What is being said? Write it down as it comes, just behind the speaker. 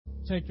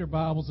take your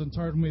Bibles and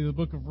turn with me to the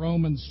book of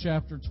Romans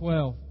chapter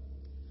 12.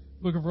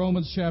 Book of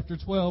Romans chapter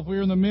 12.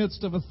 We're in the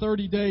midst of a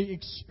 30-day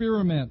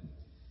experiment.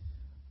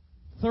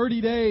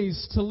 30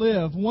 days to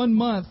live, 1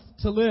 month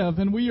to live,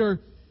 and we are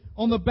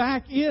on the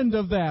back end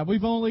of that.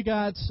 We've only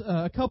got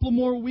a couple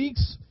more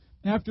weeks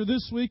after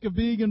this week of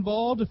being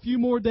involved, a few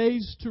more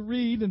days to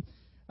read. And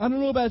I don't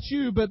know about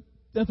you, but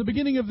at the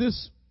beginning of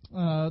this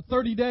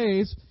 30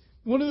 days,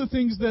 one of the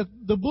things that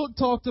the book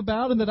talked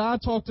about and that I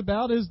talked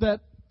about is that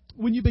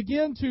when you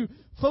begin to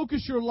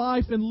focus your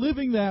life in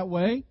living that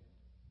way,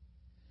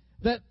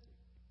 that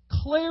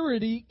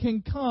clarity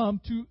can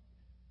come to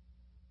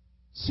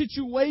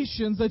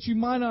situations that you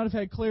might not have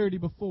had clarity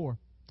before.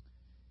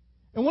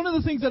 And one of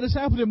the things that has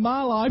happened in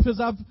my life as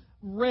I've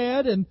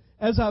read and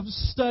as I've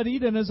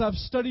studied and as I've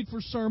studied for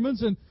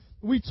sermons, and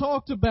we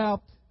talked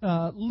about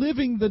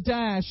living the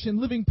dash and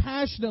living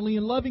passionately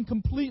and loving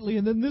completely.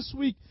 And then this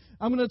week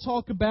I'm going to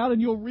talk about,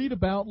 and you'll read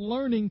about,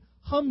 learning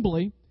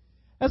humbly.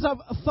 As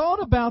I've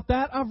thought about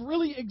that, I've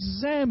really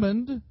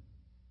examined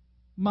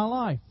my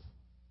life.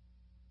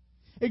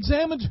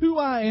 Examined who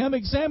I am,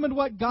 examined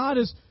what God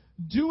is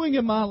doing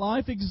in my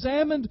life,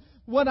 examined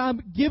what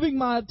I'm giving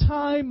my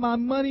time, my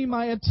money,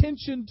 my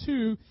attention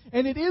to.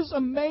 And it is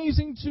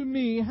amazing to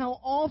me how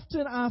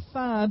often I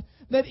find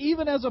that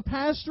even as a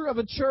pastor of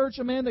a church,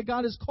 a man that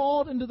God has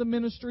called into the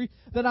ministry,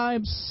 that I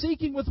am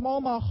seeking with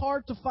all my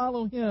heart to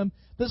follow Him,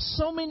 that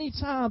so many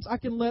times I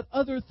can let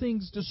other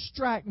things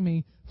distract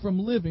me from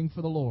living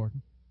for the Lord.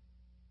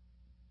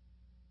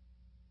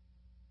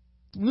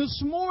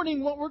 This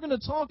morning, what we're going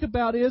to talk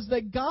about is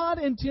that God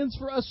intends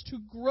for us to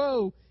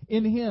grow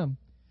in Him.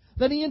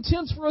 That He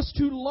intends for us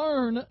to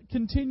learn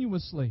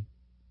continuously.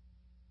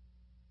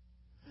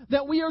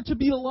 That we are to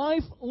be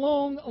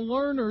lifelong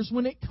learners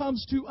when it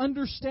comes to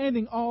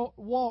understanding our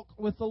walk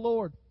with the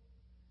Lord.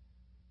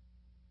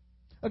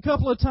 A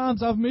couple of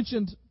times I've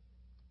mentioned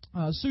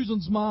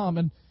Susan's mom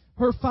and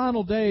her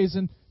final days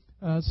and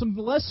some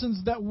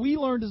lessons that we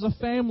learned as a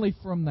family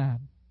from that.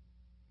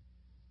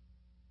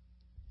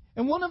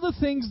 And one of the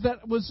things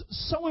that was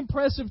so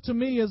impressive to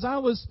me as I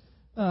was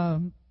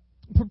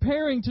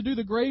preparing to do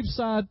the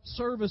graveside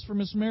service for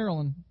Miss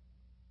Marilyn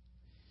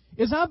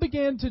is I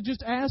began to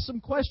just ask some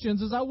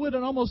questions, as I would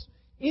in almost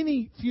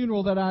any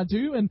funeral that I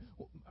do. And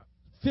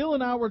Phil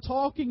and I were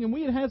talking, and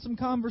we had some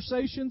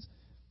conversations.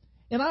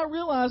 And I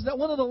realized that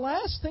one of the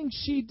last things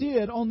she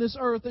did on this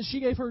earth that she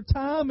gave her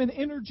time and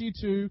energy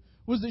to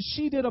was that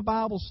she did a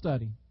Bible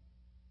study.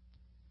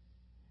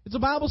 It's a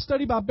Bible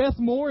study by Beth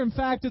Moore. In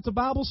fact, it's a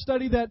Bible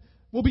study that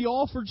will be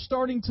offered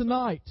starting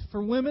tonight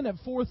for women at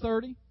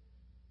 4:30.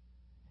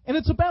 And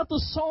it's about the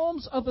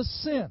Psalms of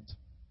Ascent.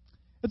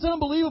 It's an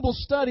unbelievable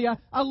study.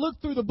 I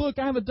looked through the book.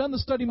 I haven't done the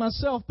study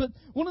myself. But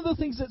one of the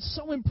things that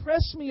so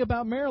impressed me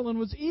about Marilyn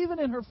was even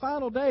in her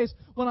final days,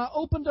 when I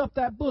opened up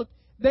that book,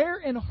 there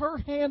in her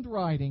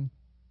handwriting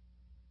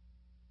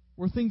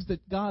were things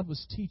that God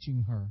was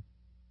teaching her.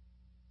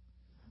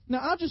 Now,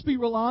 I'll just be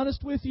real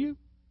honest with you.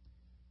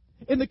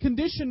 In the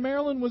condition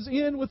Marilyn was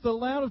in, with the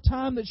amount of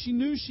time that she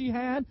knew she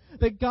had,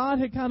 that God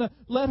had kind of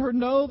let her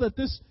know that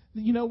this,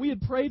 we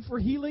had prayed for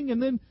healing,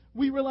 and then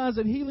we realized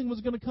that healing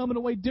was going to come in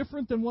a way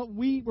different than what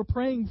we were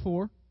praying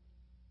for.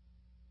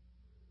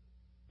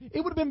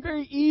 It would have been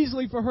very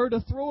easily for her to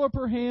throw up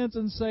her hands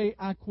and say,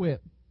 I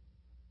quit.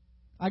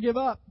 I give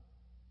up.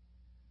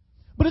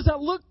 But as I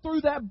looked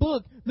through that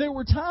book, there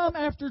were time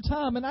after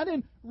time, and I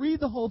didn't read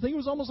the whole thing. It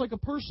was almost like a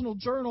personal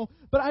journal,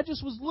 but I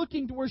just was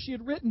looking to where she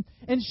had written,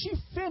 and she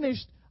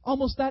finished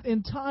almost that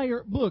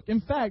entire book.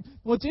 In fact,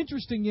 what's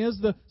interesting is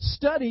the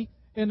study,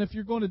 and if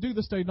you're going to do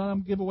the study, I'm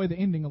going to give away the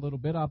ending a little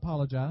bit. I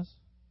apologize.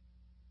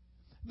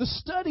 The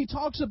study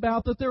talks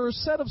about that there are a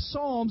set of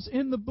psalms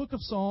in the book of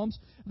Psalms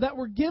that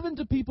were given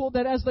to people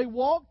that as they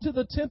walked to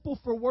the temple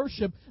for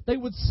worship, they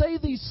would say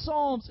these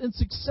psalms in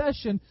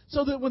succession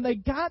so that when they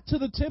got to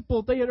the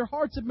temple, their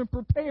hearts had been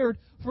prepared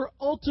for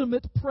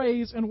ultimate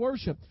praise and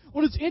worship.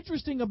 What is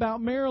interesting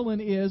about Marilyn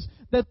is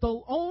that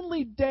the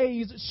only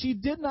days she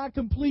did not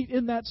complete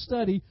in that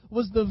study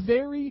was the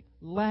very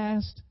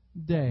last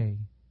day.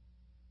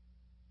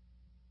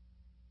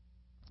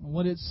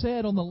 What it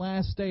said on the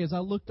last day, as I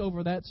looked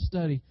over that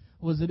study,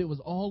 was that it was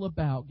all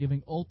about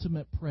giving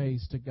ultimate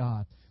praise to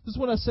God. This is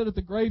what I said at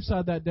the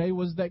graveside that day,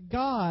 was that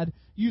God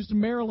used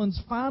Marilyn's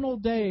final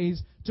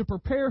days to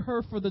prepare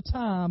her for the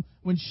time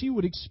when she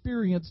would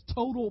experience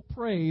total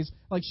praise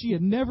like she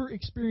had never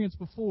experienced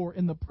before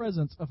in the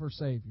presence of her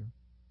Savior.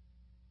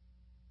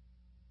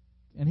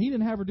 And He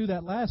didn't have her do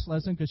that last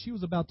lesson because she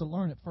was about to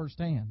learn it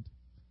firsthand.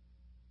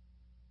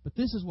 But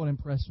this is what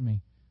impressed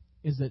me,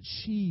 is that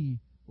she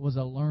was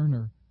a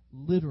learner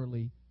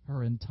literally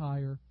her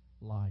entire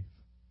life.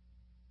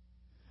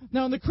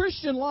 Now, in the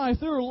Christian life,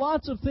 there are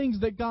lots of things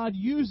that God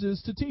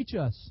uses to teach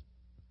us.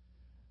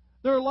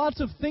 There are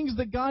lots of things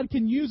that God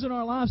can use in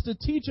our lives to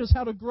teach us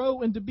how to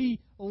grow and to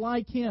be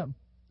like Him.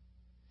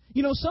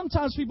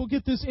 Sometimes people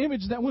get this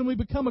image that when we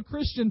become a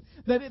Christian,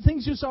 that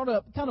things just ought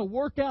to kind of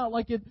work out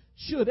like it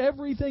should.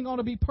 Everything ought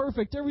to be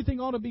perfect. Everything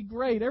ought to be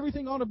great.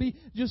 Everything ought to be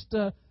just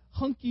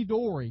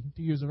hunky-dory,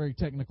 to use a very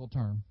technical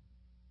term.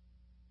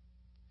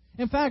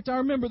 In fact, I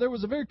remember there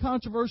was a very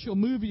controversial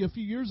movie a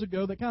few years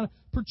ago that kind of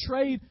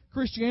portrayed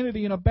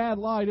Christianity in a bad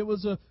light. It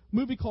was a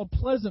movie called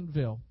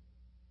Pleasantville.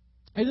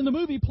 And in the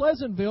movie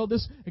Pleasantville,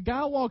 this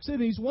guy walks in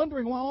and he's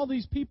wondering why all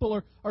these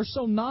people are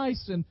so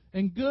nice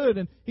and good.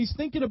 And he's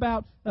thinking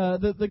about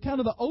the kind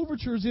of the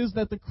overtures is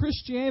that the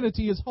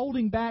Christianity is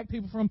holding back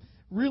people from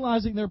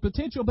realizing their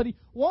potential. But he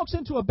walks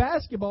into a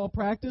basketball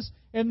practice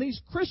and these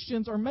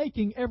Christians are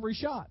making every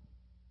shot.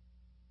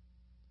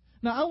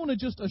 Now, I want to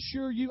just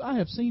assure you, I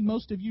have seen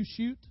most of you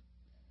shoot.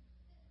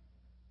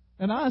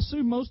 And I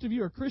assume most of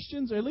you are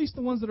Christians, or at least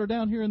the ones that are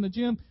down here in the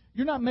gym.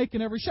 You're not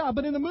making every shot.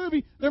 But in the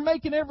movie, they're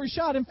making every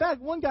shot. In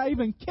fact, one guy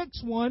even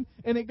kicks one,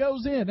 and it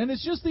goes in. And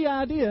it's just the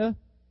idea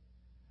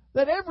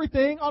that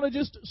everything ought to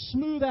just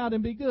smooth out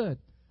and be good.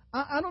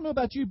 I don't know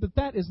about you, but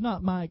that is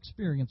not my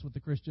experience with the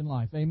Christian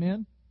life.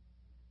 Amen?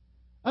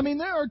 I mean,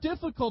 there are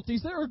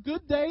difficulties, there are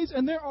good days,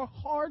 and there are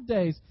hard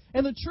days.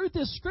 And the truth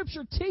is,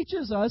 Scripture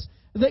teaches us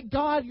that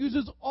God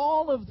uses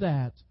all of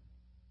that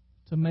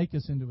to make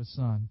us into His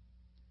Son.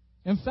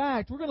 In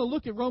fact, we're going to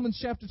look at Romans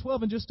chapter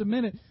 12 in just a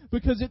minute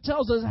because it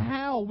tells us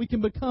how we can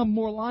become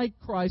more like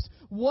Christ,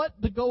 what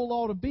the goal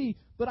ought to be.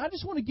 But I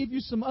just want to give you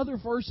some other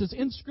verses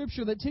in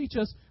Scripture that teach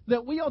us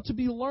that we ought to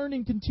be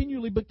learning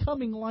continually,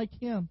 becoming like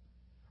Him.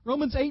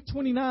 Romans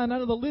 8:29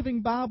 out of the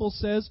Living Bible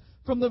says,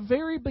 "From the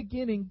very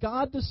beginning,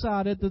 God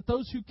decided that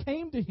those who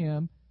came to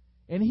Him,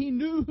 and He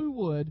knew who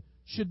would,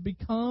 should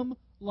become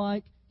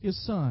like His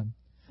Son."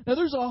 Now,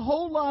 there's a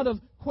whole lot of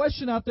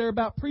question out there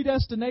about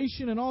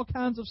predestination and all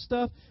kinds of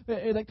stuff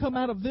that come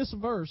out of this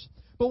verse.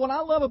 But what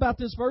I love about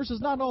this verse is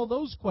not all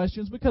those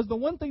questions, because the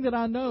one thing that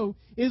I know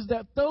is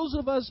that those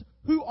of us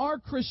who are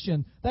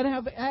Christian, that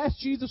have asked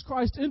Jesus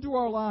Christ into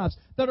our lives,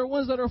 that are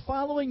ones that are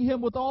following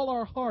Him with all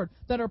our heart,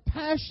 that are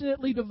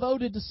passionately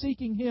devoted to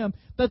seeking Him,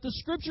 that the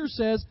Scripture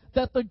says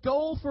that the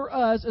goal for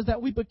us is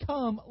that we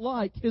become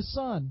like His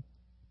Son.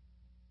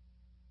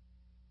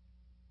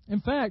 In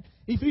fact,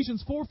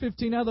 Ephesians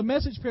 4:15, now the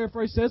Message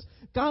paraphrase says,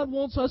 God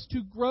wants us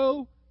to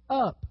grow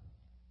up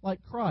like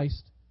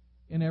Christ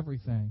in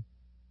everything.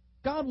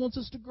 God wants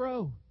us to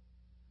grow.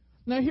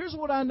 Now, here's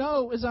what I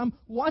know as I'm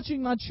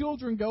watching my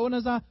children go, and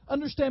as I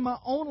understand my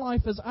own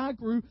life as I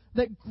grew,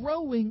 that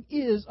growing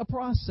is a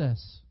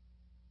process.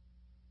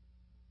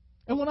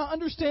 And what I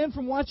understand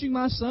from watching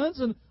my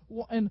sons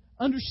and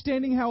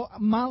understanding how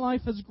my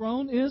life has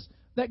grown is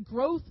that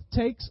growth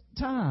takes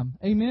time.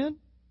 Amen?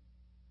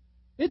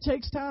 It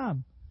takes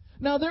time.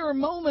 Now, there are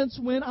moments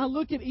when I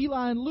look at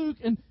Eli and Luke,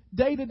 and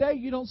day to day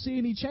you don't see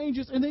any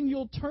changes, and then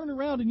you'll turn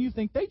around and you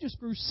think they just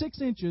grew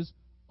 6 inches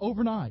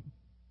overnight.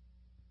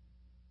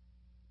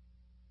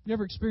 You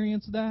ever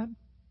experienced that?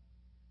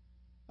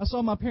 I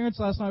saw my parents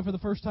last night for the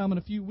first time in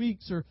a few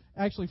weeks, or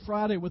actually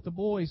Friday with the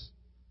boys.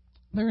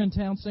 They're in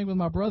town staying with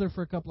my brother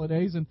for a couple of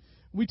days, and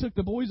we took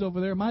the boys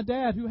over there. My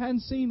dad, who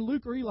hadn't seen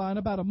Luke or Eli in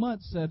about a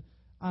month, said,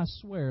 "I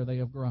swear they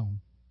have grown."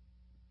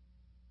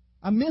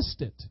 I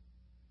missed it.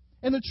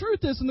 And the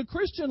truth is, in the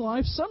Christian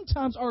life,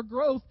 sometimes our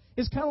growth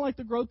is kind of like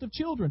the growth of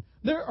children.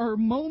 There are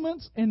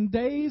moments and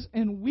days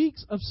and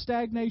weeks of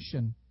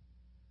stagnation.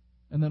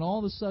 And then all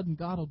of a sudden,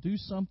 God will do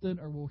something,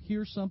 or we'll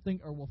hear something,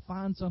 or we'll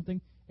find something,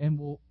 and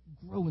we'll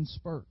grow in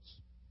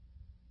spurts.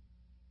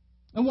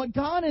 And what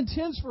God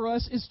intends for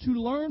us is to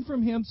learn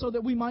from Him so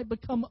that we might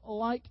become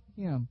like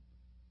Him.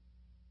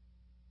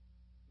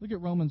 Look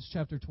at Romans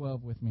chapter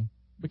 12 with me,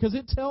 because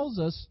it tells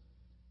us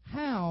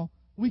how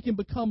we can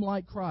become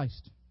like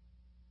Christ.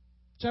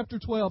 Chapter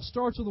 12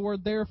 starts with the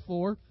word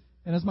therefore,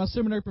 and as my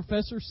seminary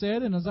professor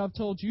said, and as I've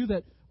told you,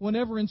 that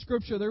whenever in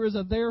Scripture there is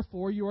a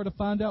therefore, you are to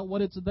find out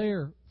what it's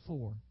there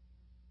for.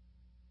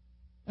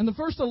 And the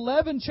first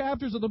 11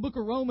 chapters of the book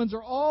of Romans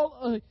are all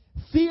a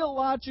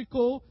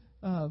theological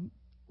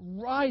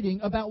writing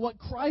about what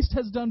Christ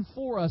has done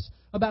for us,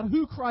 about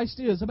who Christ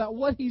is, about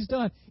what He's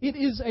done. It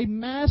is a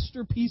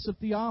masterpiece of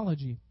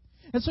theology.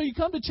 And so you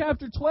come to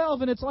chapter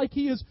 12, and it's like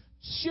He is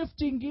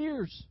shifting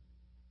gears.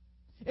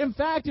 In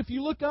fact, if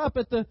you look up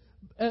at the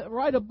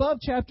right above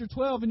chapter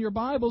 12 in your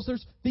Bibles,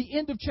 there's the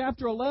end of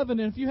chapter 11.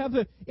 And if you have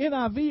the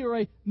NIV or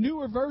a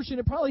newer version,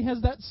 it probably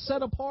has that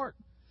set apart,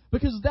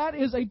 because that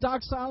is a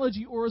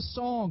doxology or a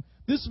song.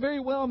 This very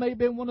well may have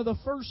been one of the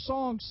first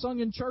songs sung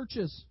in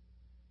churches.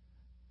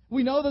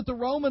 We know that the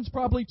Romans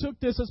probably took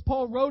this as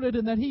Paul wrote it,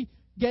 and that he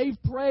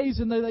gave praise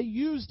and that they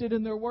used it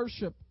in their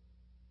worship.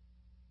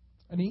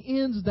 And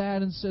he ends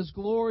that and says,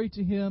 "Glory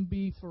to Him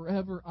be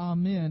forever.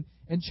 Amen."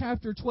 And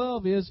chapter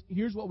 12 is,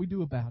 here's what we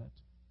do about it.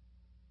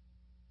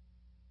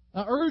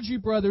 I urge you,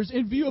 brothers,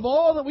 in view of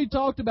all that we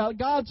talked about,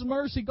 God's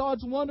mercy,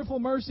 God's wonderful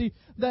mercy,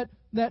 that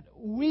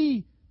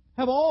we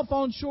have all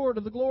fallen short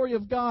of the glory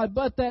of God,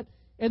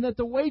 and that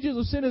the wages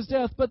of sin is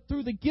death, but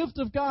through the gift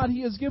of God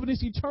He has given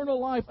us eternal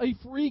life, a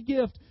free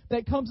gift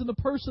that comes in the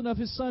person of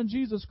His Son,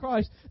 Jesus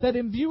Christ. That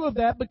in view of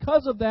that,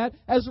 because of that,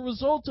 as a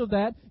result of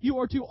that, you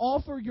are to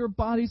offer your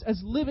bodies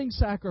as living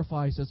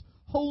sacrifices,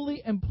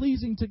 holy and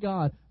pleasing to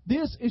God.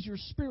 This is your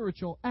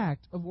spiritual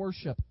act of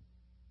worship.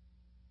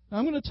 Now,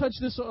 I'm going to touch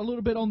this a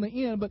little bit on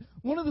the end, but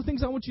one of the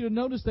things I want you to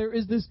notice there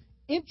is this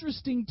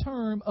interesting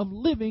term of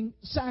living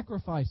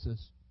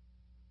sacrifices.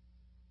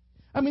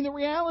 I mean, the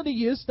reality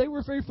is they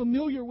were very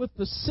familiar with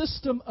the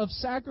system of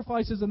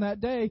sacrifices in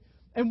that day,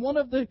 and one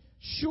of the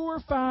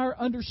surefire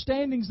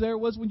understandings there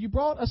was when you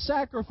brought a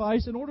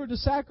sacrifice, in order to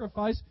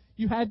sacrifice,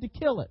 you had to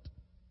kill it.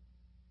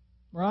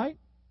 Right?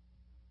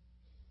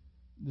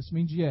 This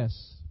means yes.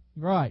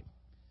 Right.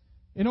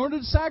 In order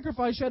to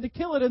sacrifice, you had to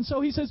kill it. And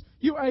so he says,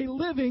 you are a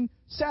living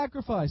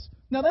sacrifice.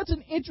 Now, that's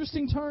an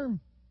interesting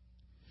term.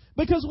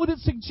 Because what it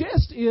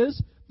suggests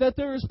is that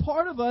there is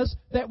part of us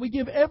that we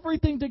give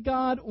everything to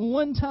God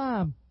one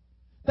time.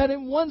 That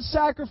in one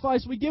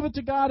sacrifice, we give it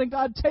to God and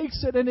God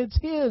takes it and it's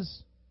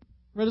His.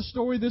 I read a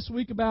story this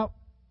week about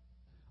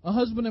a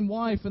husband and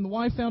wife, and the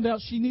wife found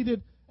out she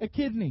needed a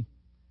kidney.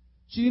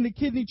 She needed a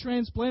kidney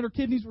transplant. Her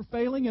kidneys were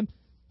failing, and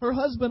her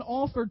husband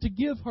offered to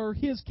give her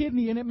his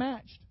kidney, and it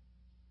matched.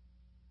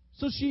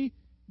 So she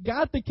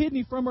got the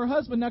kidney from her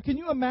husband. Now, can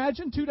you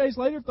imagine 2 days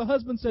later if the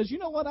husband says, you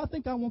know what, I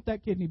think I want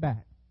that kidney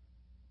back?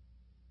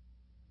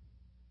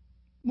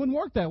 Wouldn't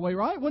work that way,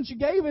 right? Once you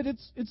gave it,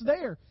 it's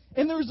there.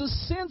 And there's a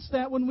sense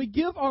that when we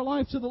give our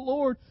life to the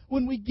Lord,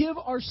 when we give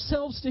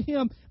ourselves to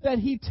Him, that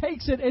He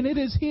takes it and it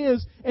is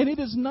His, and it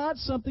is not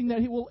something that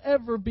He will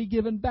ever be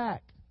given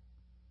back.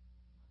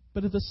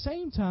 But at the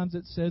same time,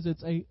 it says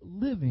it's a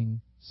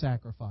living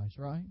sacrifice,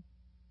 right?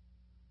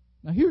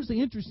 Now, here's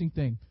the interesting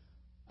thing.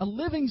 A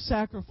living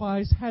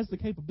sacrifice has the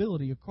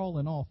capability of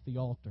crawling off the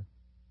altar.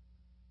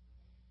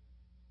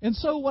 And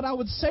so what I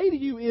would say to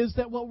you is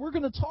that what we're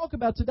going to talk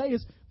about today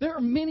is there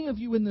are many of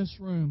you in this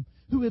room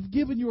who have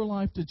given your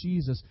life to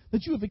Jesus,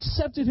 that you have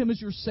accepted Him as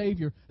your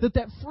Savior,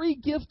 that free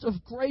gift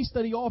of grace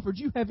that He offered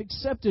you have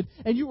accepted,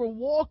 and you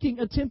are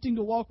attempting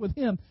to walk with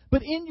Him.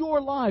 But in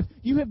your life,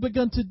 you have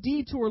begun to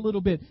detour a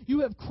little bit. You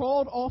have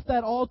crawled off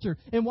that altar,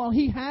 and while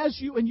He has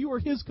you and you are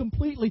His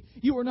completely,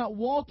 you are not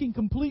walking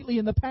completely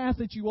in the path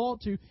that you ought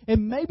to.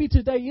 And maybe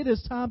today it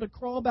is time to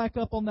crawl back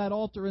up on that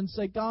altar and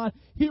say, God,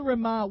 here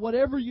am I.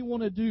 Whatever you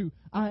want to do,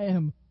 I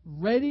am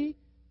ready,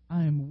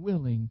 I am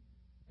willing,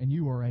 and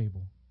you are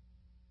able.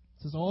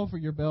 It says, offer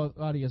your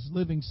body as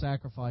living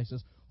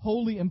sacrifices,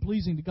 holy and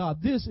pleasing to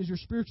God. This is your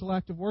spiritual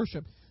act of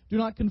worship. Do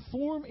not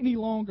conform any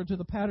longer to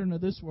the pattern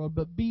of this world,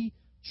 but be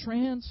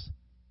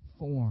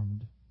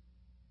transformed.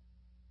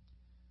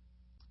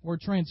 The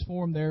word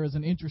transform there is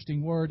an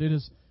interesting word. It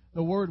is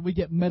the word we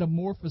get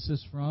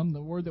metamorphosis from,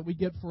 the word that we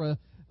get for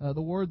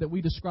the word that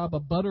we describe a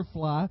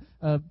butterfly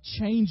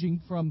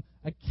changing from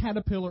a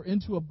caterpillar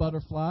into a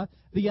butterfly.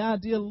 The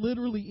idea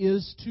literally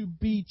is to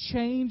be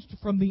changed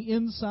from the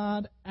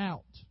inside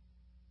out.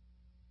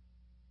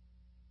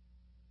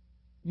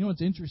 You know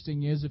what's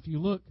interesting is if you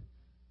look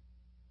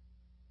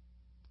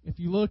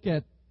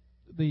at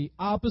the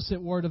opposite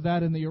word of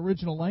that in the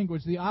original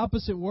language, the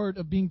opposite word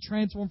of being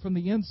transformed from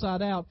the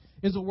inside out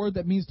is a word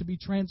that means to be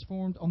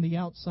transformed on the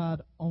outside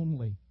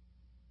only.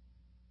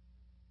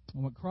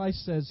 And what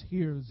Christ says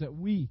here is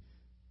that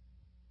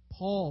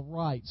Paul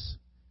writes,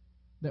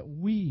 that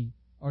we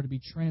are to be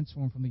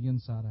transformed from the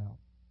inside out.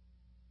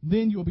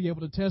 Then you'll be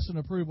able to test and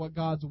approve what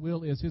God's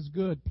will is, His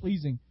good,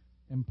 pleasing,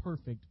 and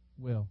perfect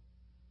will.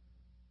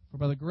 For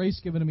by the grace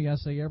given to me, I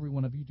say, every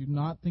one of you, do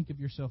not think of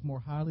yourself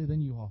more highly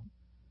than you ought,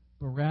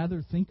 but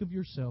rather think of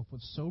yourself with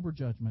sober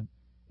judgment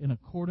in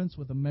accordance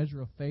with the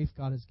measure of faith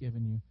God has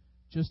given you,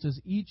 just as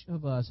each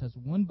of us has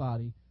one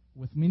body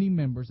with many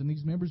members, and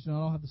these members do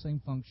not all have the same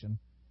function.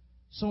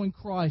 So in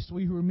Christ,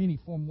 we who are many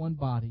form one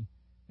body,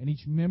 and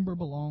each member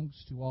belongs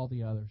to all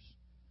the others.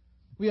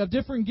 We have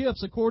different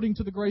gifts according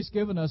to the grace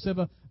given us. If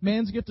a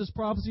man's gift is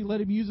prophecy,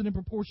 let him use it in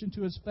proportion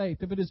to his faith.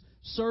 If it is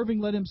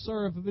serving, let him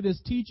serve. If it is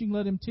teaching,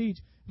 let him teach.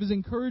 If it is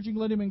encouraging,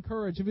 let him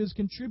encourage. If it is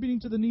contributing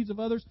to the needs of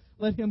others,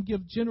 let him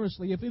give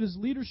generously. If it is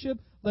leadership,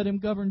 let him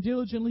govern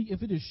diligently.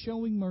 If it is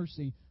showing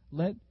mercy,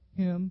 let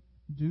him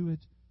do it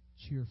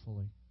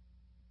cheerfully.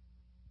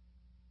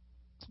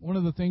 One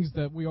of the things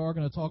that we are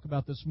going to talk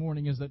about this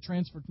morning is that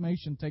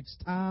transformation takes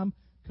time,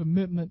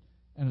 commitment,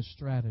 and a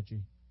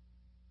strategy.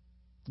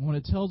 And what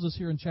it tells us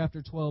here in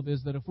chapter 12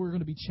 is that if we're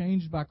going to be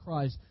changed by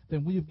Christ,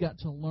 then we've got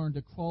to learn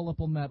to crawl up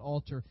on that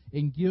altar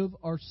and give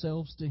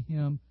ourselves to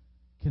Him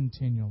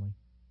continually.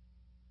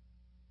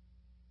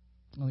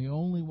 And the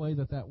only way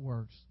that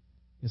works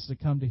is to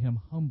come to Him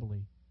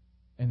humbly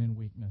and in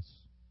weakness.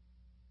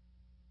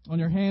 On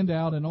your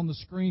handout and on the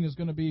screen is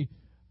going to be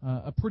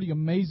a pretty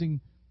amazing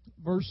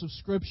verse of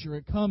Scripture.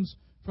 It comes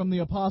from the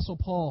Apostle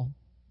Paul.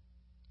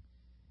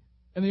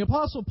 And the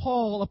Apostle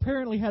Paul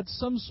apparently had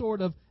some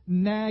sort of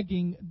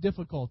nagging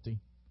difficulty.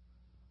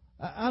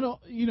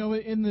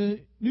 In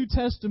the New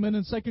Testament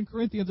in 2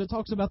 Corinthians, it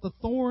talks about the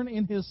thorn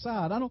in his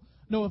side. I don't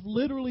know if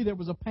literally there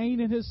was a pain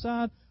in his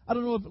side. I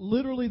don't know if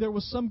literally there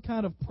was some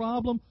kind of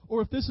problem,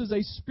 or if this is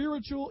a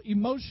spiritual,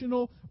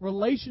 emotional,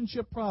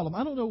 relationship problem.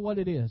 I don't know what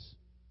it is.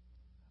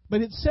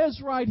 But it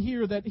says right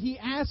here that he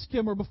asked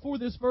Him, or before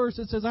this verse,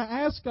 it says, I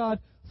asked God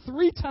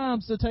 3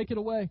 times to take it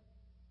away.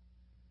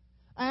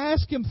 I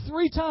asked Him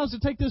 3 times to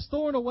take this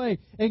thorn away.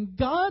 And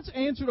God's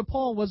answer to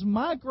Paul was,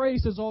 my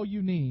grace is all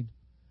you need.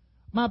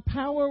 My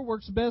power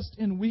works best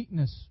in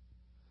weakness.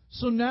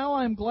 So now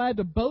I am glad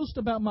to boast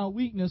about my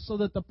weakness so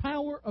that the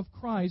power of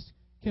Christ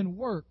can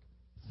work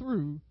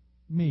through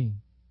me.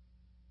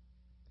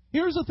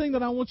 Here's the thing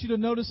that I want you to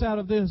notice out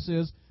of this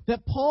is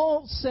that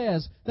Paul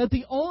says that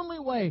the only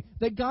way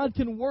that God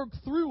can work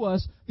through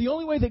us, the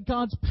only way that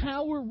God's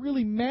power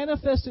really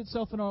manifests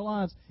itself in our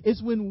lives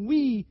is when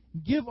we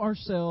give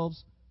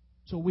ourselves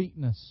to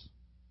weakness.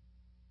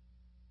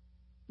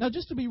 Now,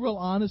 just to be real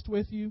honest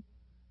with you,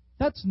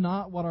 that's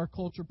not what our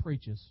culture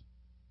preaches.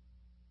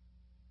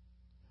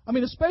 I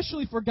mean,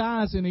 especially for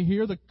guys in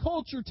here, the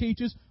culture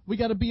teaches we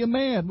got to be a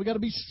man, we got to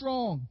be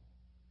strong.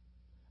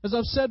 As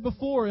I've said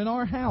before, in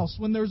our house,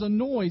 when there's a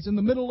noise in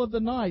the middle of the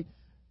night,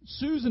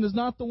 Susan is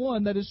not the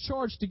one that is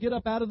charged to get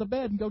up out of the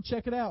bed and go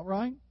check it out,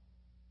 right?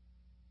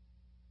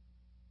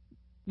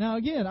 Now,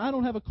 again, I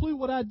don't have a clue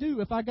what I'd do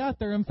if I got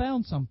there and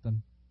found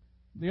something.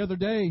 The other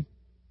day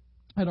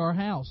at our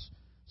house,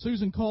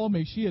 Susan called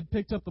me. She had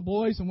picked up the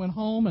boys and went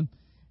home,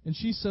 and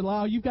she said,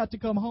 Lyle, you've got to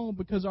come home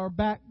because our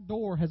back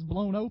door has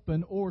blown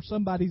open or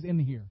somebody's in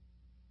here.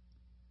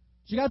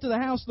 She got to the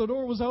house, the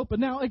door was open.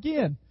 Now,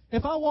 again,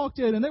 if I walked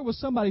in and there was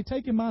somebody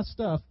taking my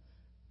stuff,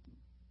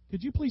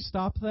 could you please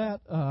stop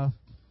that?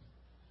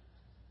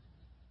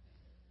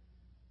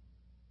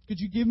 Could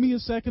you give me a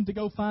second to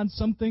go find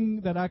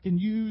something that I can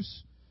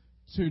use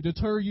to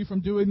deter you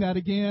from doing that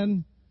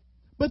again?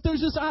 But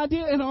there's this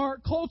idea in our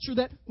culture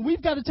that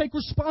we've got to take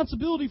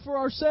responsibility for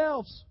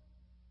ourselves.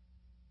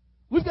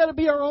 We've got to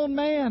be our own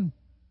man.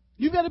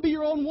 You've got to be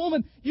your own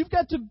woman. You've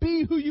got to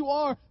be who you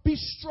are. Be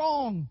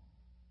strong.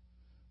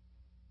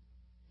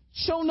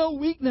 Show no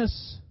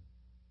weakness.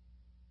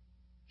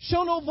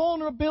 Show no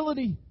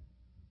vulnerability.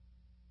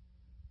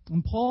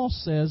 And Paul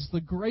says,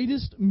 the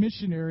greatest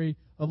missionary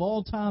of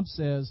all time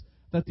says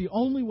that the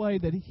only way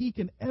that he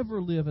can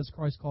ever live as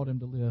Christ called him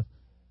to live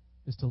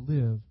is to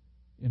live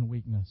in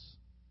weakness.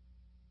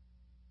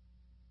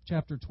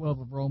 Chapter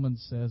 12 of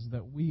Romans says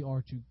that we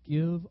are to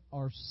give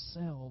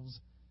ourselves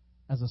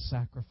as a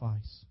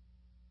sacrifice.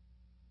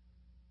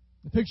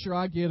 The picture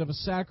I get of a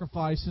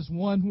sacrifice is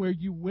one where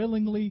you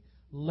willingly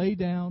lay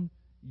down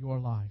your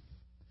life.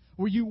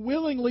 Where you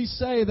willingly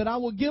say that I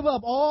will give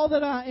up all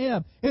that I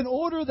am in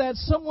order that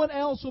someone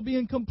else will be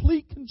in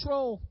complete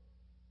control.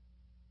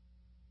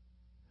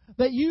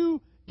 That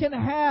you can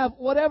have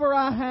whatever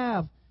I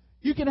have.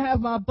 You can have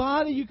my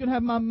body, you can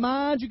have my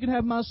mind, you can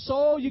have my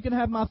soul, you can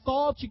have my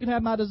thoughts, you can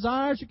have my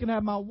desires, you can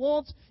have my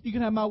wants, you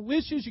can have my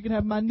wishes, you can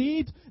have my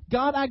needs.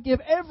 God, I give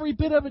every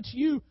bit of it to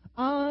you.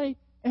 I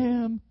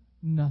am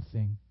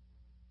nothing.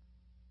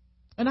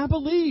 And I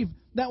believe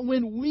that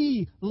when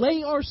we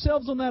lay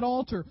ourselves on that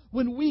altar,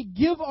 when we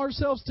give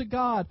ourselves to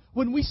God,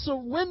 when we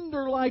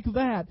surrender like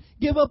that,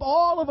 give up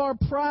all of our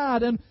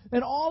pride and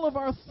all of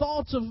our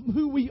thoughts of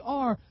who we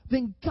are,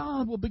 then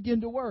God will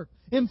begin to work.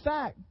 In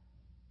fact,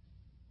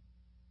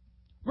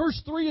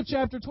 verse 3 of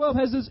chapter 12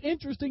 has this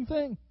interesting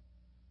thing.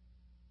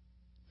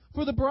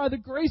 For by the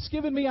grace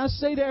given me, I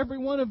say to every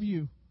one of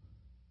you,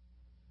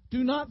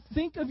 do not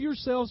think of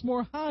yourselves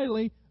more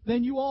highly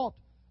than you ought,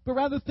 but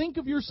rather think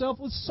of yourself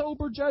with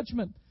sober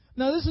judgment.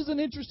 Now, this is an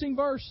interesting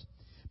verse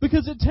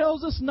because it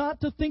tells us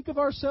not to think of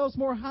ourselves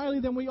more highly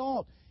than we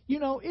ought. You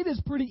know, it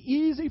is pretty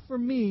easy for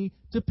me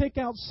to pick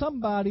out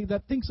somebody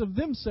that thinks of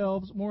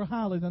themselves more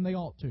highly than they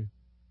ought to.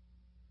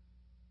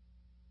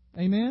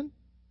 Amen?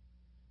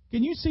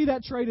 Can you see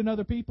that trait in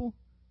other people?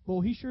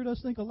 Well, he sure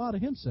does think a lot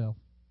of himself.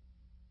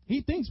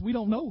 He thinks we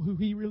don't know who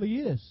he really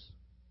is.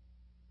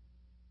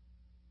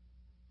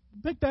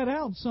 Pick that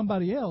out in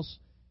somebody else.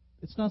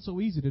 It's not so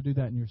easy to do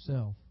that in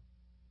yourself.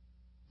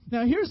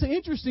 Now, here's the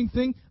interesting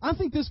thing. I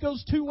think this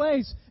goes two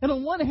ways. And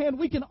on one hand,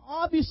 we can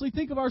obviously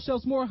think of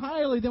ourselves more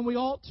highly than we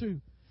ought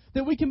to.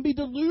 That we can be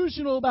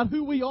delusional about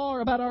who we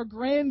are, about our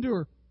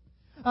grandeur.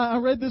 I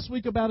read this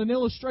week about an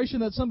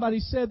illustration that somebody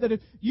said that if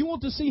you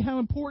want to see how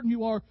important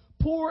you are,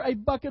 pour a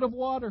bucket of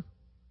water.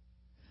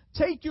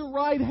 Take your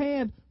right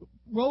hand,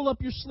 roll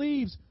up your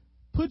sleeves,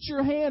 put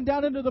your hand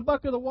down into the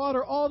bucket of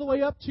water all the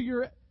way up to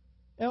your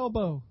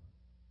elbow.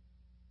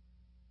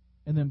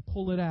 And then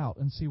pull it out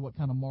and see what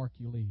kind of mark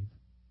you leave.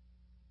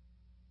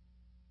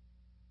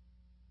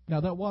 Now,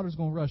 that water's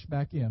going to rush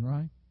back in,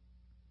 right?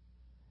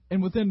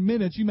 And within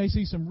minutes, you may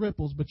see some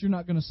ripples, but you're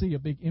not going to see a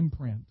big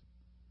imprint.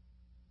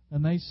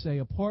 And they say,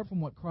 apart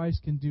from what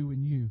Christ can do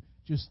in you,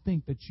 just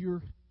think that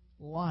your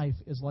life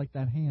is like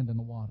that hand in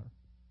the water.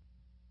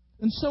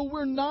 And so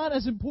we're not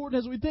as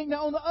important as we think.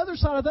 Now, on the other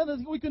side of that, I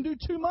think we can do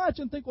too much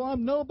and think, well,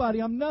 I'm nobody,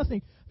 I'm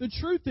nothing. The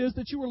truth is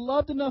that you were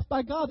loved enough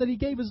by God that He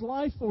gave His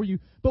life for you.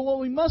 But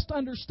what we must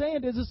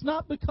understand is it's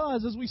not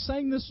because, as we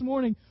sang this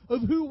morning,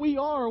 of who we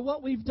are or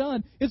what we've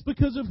done. It's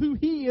because of who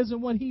He is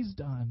and what He's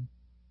done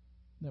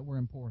that we're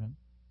important.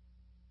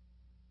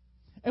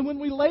 And when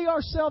we lay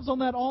ourselves on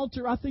that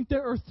altar, I think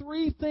there are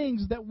 3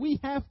 things that we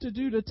have to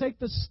do to take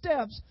the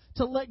steps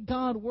to let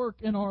God work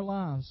in our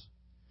lives.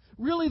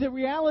 really the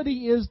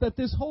reality is that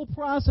this whole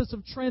process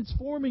of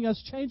transforming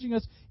us, changing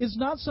us, is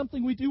not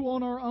something we do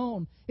on our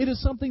own. It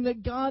is something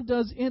that God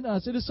does in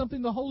us. It is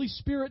something the Holy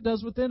Spirit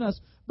does within us.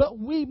 But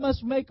we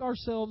must make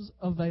ourselves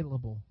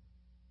available.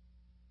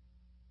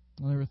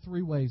 And there are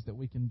 3 ways that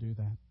we can do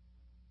that.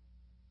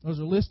 Those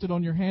are listed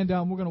on your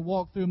handout, and we're going to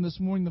walk through them this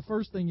morning. The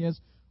first thing is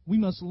we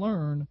must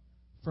learn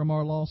from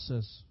our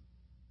losses.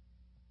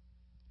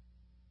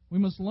 We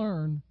must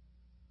learn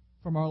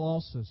from our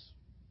losses.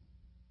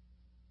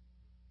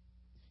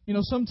 You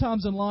know,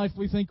 sometimes in life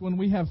we think when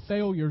we have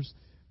failures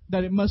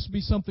that it must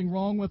be something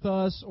wrong with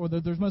us or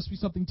that there must be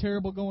something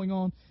terrible going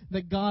on,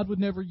 that God would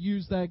never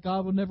use that,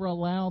 God would never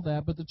allow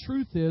that. But the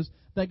truth is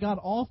that God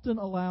often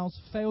allows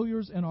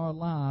failures in our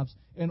lives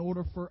in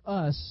order for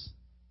us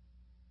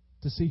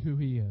to see who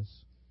He is.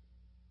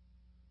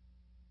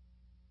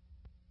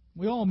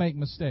 We all make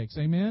mistakes,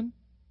 amen?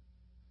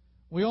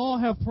 We all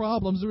have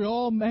problems. We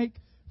all make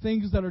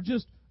things that are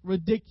just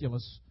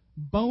ridiculous.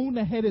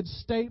 Bone-headed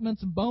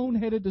statements,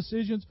 bone-headed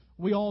decisions.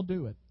 We all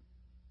do it.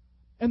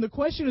 And the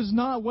question is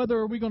not whether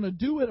are we going to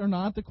do it or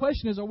not. The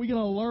question is, are we going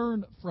to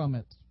learn from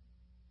it?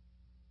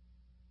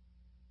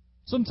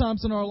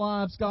 Sometimes in our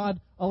lives,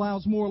 God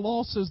allows more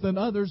losses than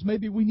others.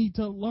 Maybe we need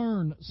to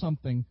learn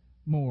something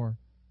more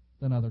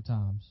than other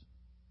times.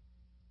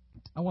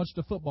 I watched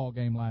a football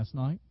game last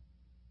night.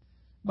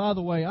 By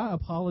the way, I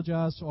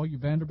apologize to all you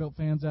Vanderbilt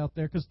fans out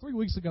there, because 3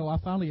 weeks ago I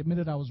finally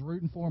admitted I was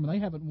rooting for them, and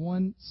they haven't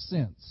won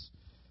since.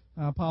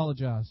 I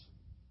apologize.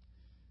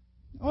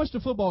 I watched a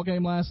football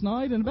game last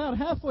night, and about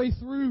halfway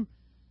through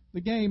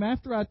the game,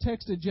 after I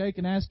texted Jake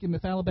and asked him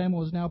if Alabama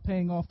was now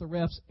paying off the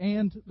refs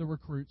and the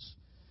recruits,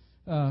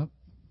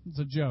 it's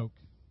a joke,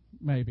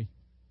 maybe,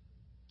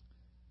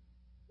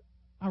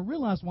 I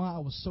realized why I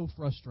was so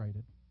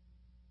frustrated.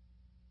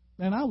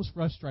 And I was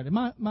frustrated.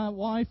 My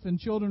wife and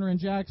children are in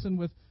Jackson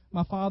with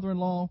my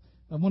father-in-law.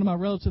 One of my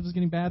relatives is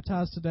getting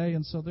baptized today,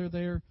 and so they're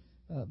there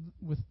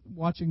with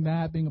watching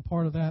that, being a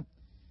part of that.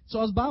 So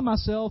I was by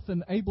myself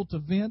and able to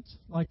vent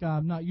like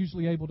I'm not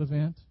usually able to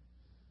vent.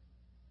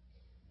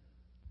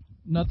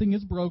 Nothing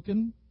is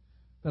broken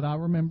that I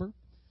remember.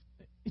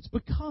 It's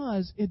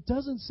because it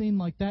doesn't seem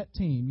like that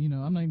team,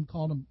 I'm not even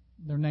calling them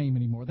their name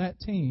anymore, that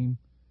team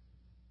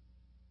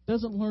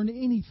doesn't learn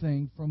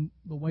anything from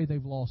the way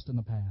they've lost in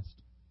the past.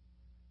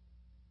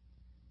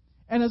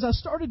 And as I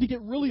started to get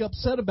really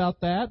upset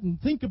about that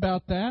and think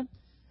about that,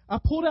 I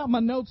pulled out my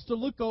notes to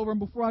look over them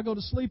before I go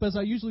to sleep, as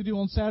I usually do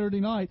on Saturday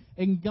night,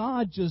 and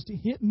God just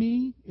hit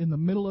me in the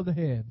middle of the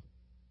head.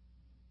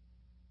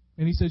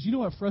 And He says, you know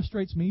what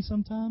frustrates me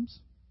sometimes?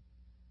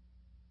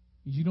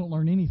 Is you don't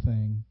learn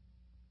anything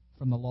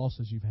from the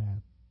losses you've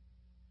had.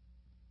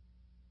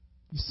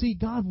 You see,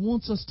 God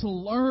wants us to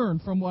learn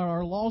from what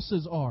our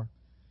losses are.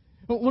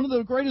 But one of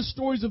the greatest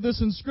stories of this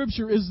in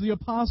Scripture is the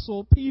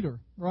Apostle Peter,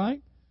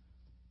 right?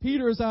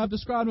 Peter, as I've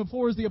described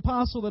before, is the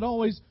apostle that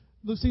always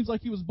seems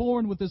like he was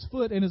born with his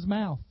foot in his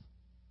mouth.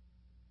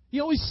 He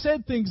always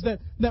said things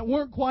that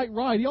weren't quite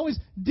right. He always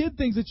did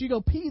things that you go,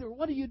 Peter,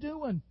 what are you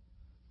doing?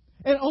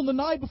 And on the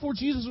night before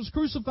Jesus was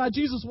crucified,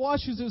 Jesus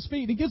washes his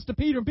feet. And he gets to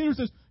Peter, and Peter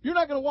says, you're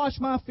not going to wash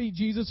my feet,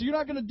 Jesus. You're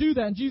not going to do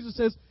that. And Jesus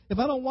says, if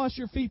I don't wash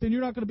your feet, then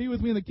you're not going to be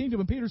with me in the kingdom.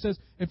 And Peter says,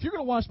 if you're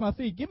going to wash my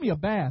feet, give me a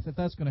bath if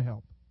that's going to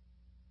help.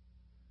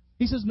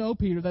 He says, no,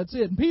 Peter, that's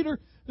it. And Peter,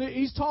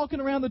 he's talking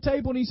around the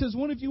table, and he says,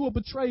 one of you will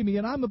betray me,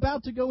 and I'm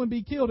about to go and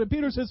be killed. And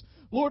Peter says,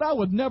 Lord, I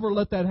would never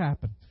let that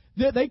happen.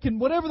 They can,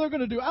 whatever they're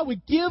going to do, I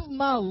would give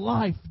my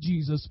life,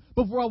 Jesus,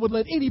 before I would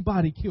let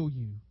anybody kill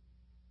you.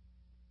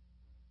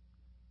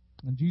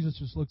 And Jesus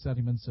just looks at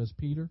him and says,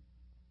 Peter,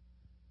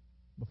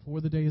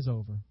 before the day is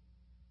over,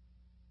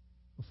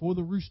 before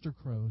the rooster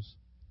crows,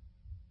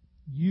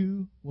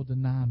 you will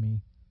deny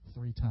me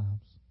 3 times.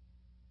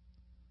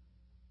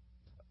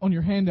 On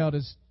your handout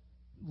is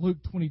Luke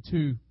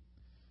 22,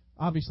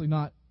 obviously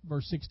not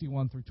verse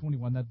 61 through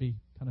 21. That'd be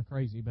kind of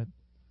crazy, but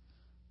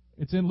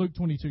it's in Luke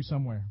 22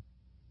 somewhere.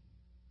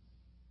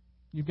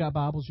 You've got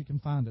Bibles, you can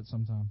find it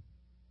sometime.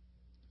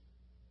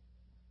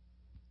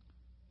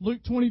 Luke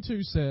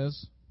 22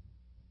 says,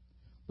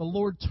 the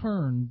Lord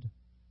turned.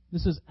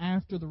 This is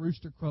after the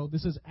rooster crowed.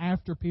 This is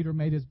after Peter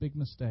made his big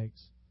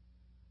mistakes.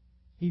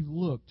 He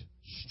looked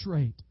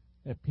straight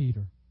at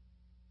Peter.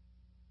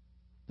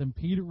 Then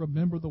Peter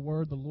remembered the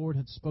word the Lord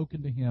had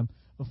spoken to him.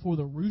 Before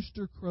the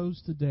rooster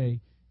crows today,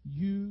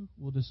 you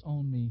will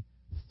disown me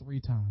 3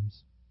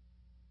 times.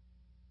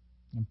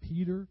 And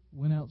Peter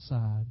went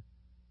outside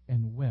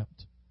and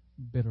wept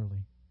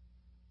bitterly.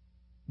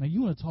 Now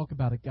you want to talk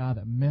about a guy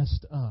that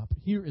messed up.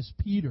 Here is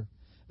Peter,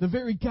 the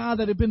very guy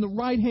that had been the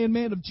right-hand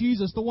man of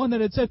Jesus, the one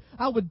that had said,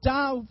 I would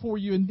die for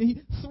you.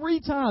 And 3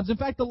 times. In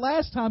fact, the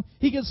last time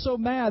he gets so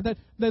mad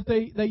that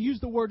they use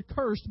the word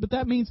cursed, but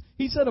that means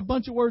he said a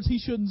bunch of words he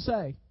shouldn't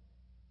say.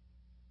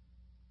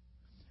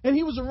 And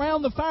he was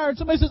around the fire, and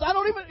somebody says, I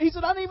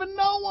don't even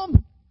know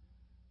him.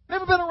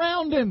 Never been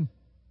around him.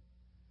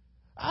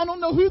 I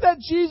don't know who that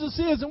Jesus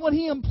is. And what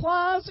he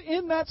implies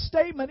in that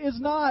statement is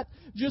not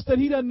just that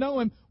he doesn't know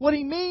him. What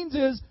he means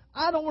is,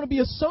 I don't want to be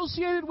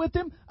associated with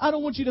him. I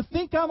don't want you to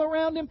think I'm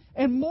around him.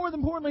 And more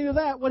importantly to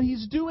that, what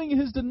he's doing in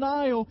his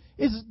denial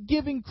is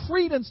giving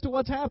credence to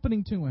what's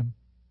happening to him.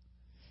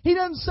 He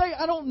doesn't say,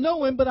 I don't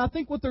know him, but I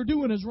think what they're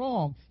doing is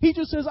wrong. He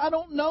just says, I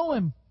don't know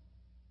him.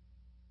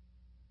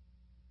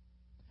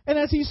 And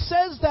as he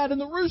says that,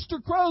 and the rooster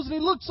crows, and he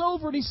looks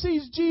over and he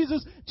sees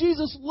Jesus,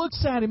 Jesus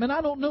looks at him. And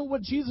I don't know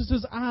what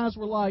Jesus' eyes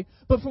were like,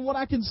 but from what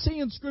I can see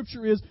in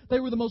Scripture is they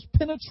were the most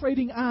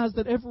penetrating eyes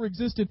that ever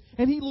existed.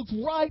 And he looked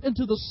right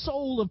into the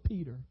soul of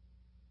Peter.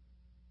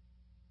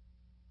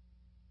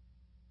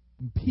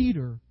 And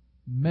Peter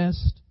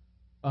messed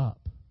up.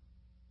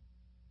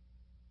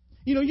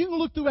 You know, you can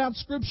look throughout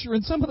Scripture,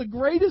 and some of the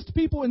greatest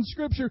people in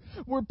Scripture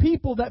were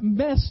people that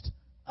messed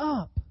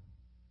up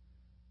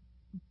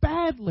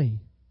badly.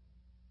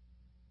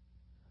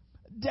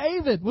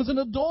 David was an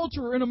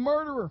adulterer and a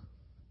murderer.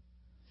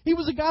 He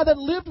was a guy that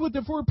lived with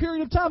it for a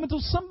period of time until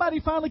somebody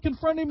finally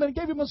confronted him and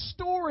gave him a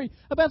story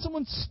about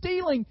someone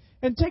stealing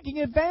and taking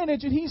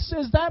advantage. And he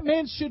says, that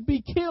man should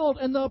be killed.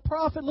 And the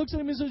prophet looks at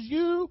him and says,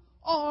 you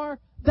are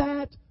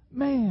that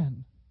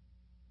man.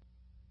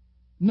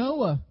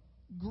 Noah,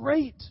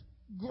 great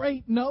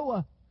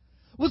Noah,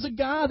 was a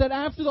guy that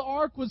after the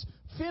ark was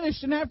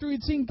finished and after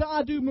he'd seen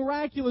God do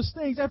miraculous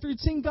things, after he'd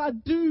seen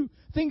God do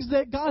things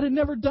that God had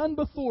never done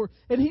before,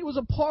 and he was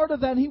a part of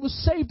that, and he was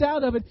saved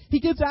out of it, he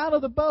gets out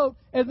of the boat,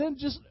 and then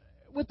just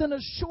within a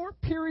short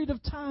period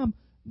of time,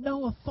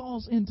 Noah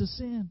falls into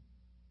sin.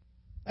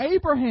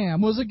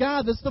 Abraham was a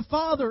guy that's the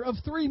father of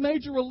 3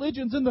 major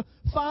religions and the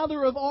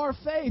father of our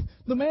faith,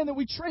 the man that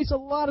we trace a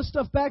lot of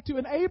stuff back to.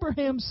 And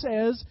Abraham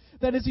says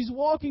that as he's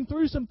walking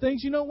through some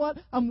things, you know what?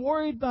 I'm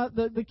worried that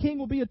the king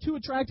will be too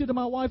attracted to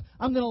my wife.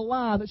 I'm going to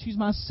lie that she's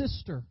my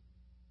sister.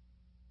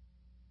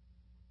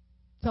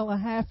 Tell a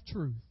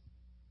half-truth.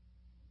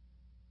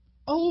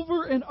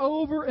 Over and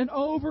over and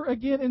over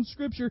again in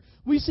Scripture,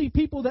 we see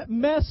people that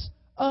mess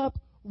up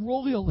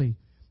royally.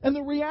 And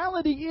the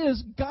reality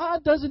is,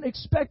 God doesn't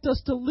expect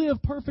us to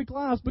live perfect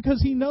lives because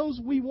He knows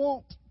we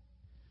won't.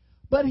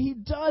 But He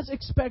does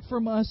expect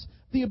from us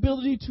the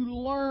ability to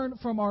learn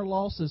from our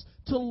losses,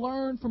 to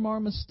learn from our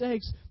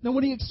mistakes. Now,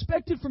 what He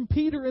expected from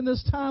Peter in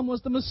this time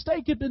was the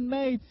mistake had been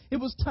made. It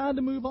was time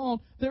to move on.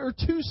 There are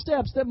 2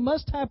 steps that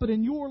must happen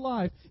in your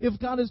life if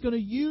God is going to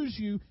use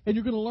you and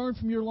you're going to learn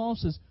from your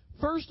losses.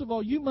 First of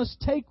all, you must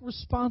take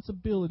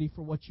responsibility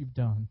for what you've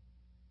done.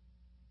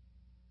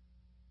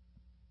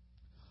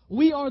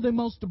 We are the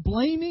most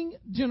blaming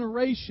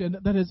generation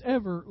that has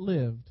ever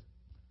lived.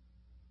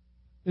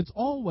 It's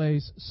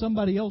always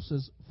somebody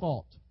else's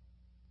fault.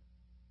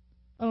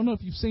 I don't know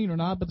if you've seen or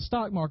not, but the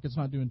stock market's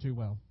not doing too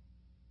well.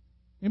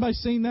 Anybody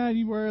seen that?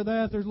 You aware of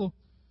that? There's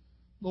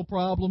little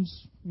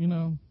problems, you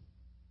know.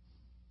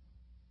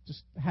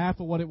 Just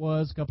half of what it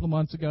was a couple of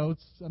months ago.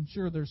 I'm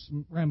sure there's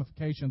some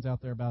ramifications out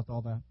there about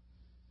all that.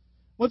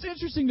 What's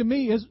interesting to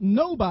me is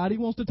nobody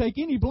wants to take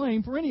any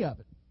blame for any of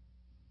it.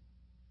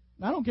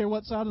 I don't care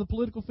what side of the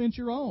political fence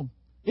you're on.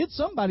 It's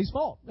somebody's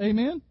fault.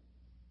 Amen?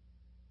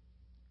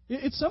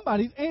 It's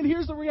somebody's. And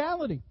here's the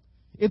reality.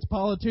 It's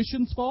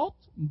politicians' fault.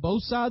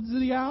 Both sides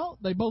of the aisle.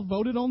 They both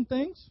voted on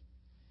things.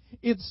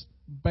 It's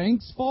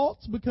banks'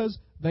 faults because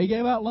they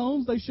gave out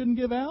loans they shouldn't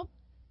give out.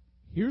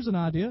 Here's an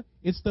idea.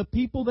 It's the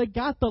people that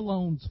got the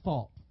loans'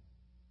 fault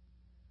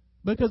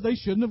because they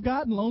shouldn't have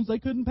gotten loans they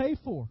couldn't pay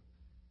for.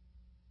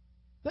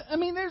 I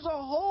mean, there's a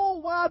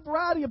whole wide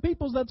variety of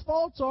people's that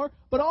faults are,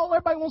 but all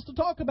everybody wants to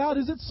talk about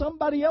is it's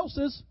somebody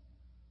else's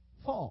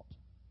fault.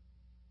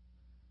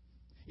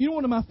 You know,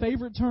 one of my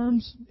favorite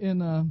terms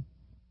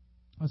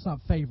it's not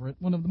favorite,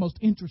 one of the most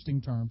interesting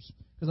terms,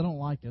 because I don't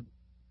like it,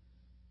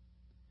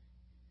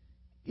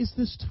 is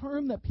this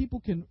term that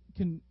people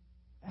can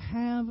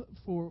have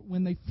for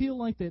when they feel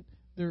like that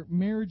their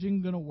marriage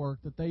isn't going to work,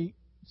 that they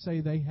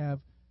say they have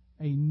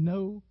a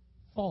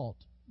no-fault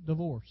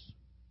divorce.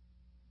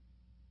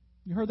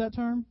 You heard that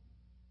term?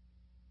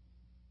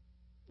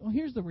 Well,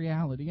 here's the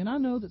reality. And I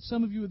know that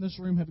some of you in this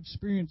room have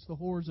experienced the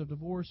horrors of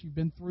divorce. You've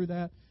been through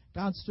that.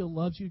 God still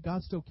loves you.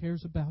 God still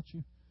cares about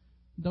you.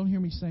 Don't hear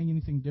me saying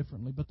anything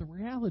differently. But the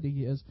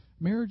reality is,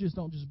 marriages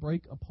don't just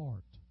break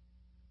apart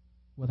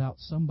without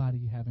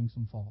somebody having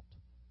some fault.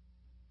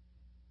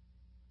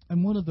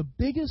 And one of the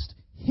biggest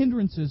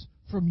hindrances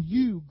from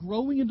you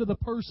growing into the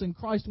person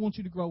Christ wants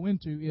you to grow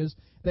into is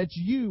that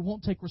you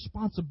won't take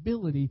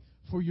responsibility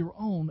for your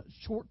own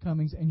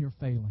shortcomings and your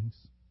failings.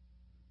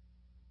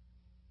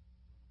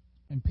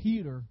 And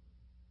Peter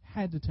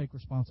had to take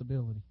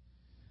responsibility.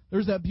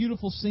 There's that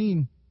beautiful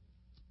scene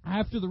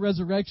after the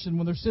resurrection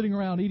when they're sitting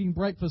around eating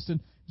breakfast and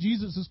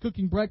Jesus is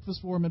cooking breakfast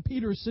for them and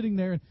Peter is sitting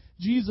there and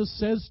Jesus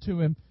says to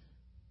him,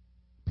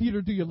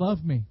 Peter, do you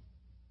love me?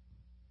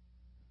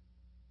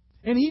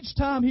 And each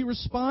time he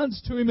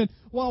responds to him, and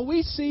while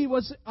we see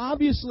what's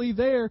obviously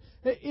there,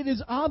 it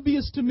is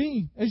obvious to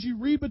me, as you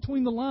read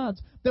between the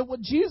lines, that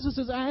what Jesus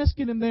is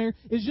asking him there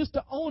is just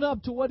to own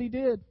up to what he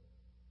did.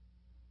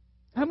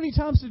 How many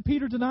times did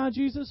Peter deny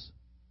Jesus?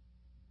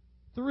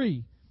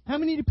 3. How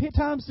many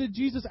times did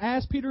Jesus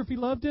ask Peter if he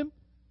loved him?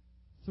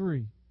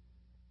 3.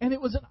 And it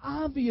was an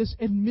obvious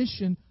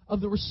admission of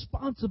the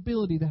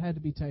responsibility that had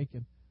to be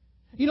taken.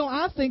 You know,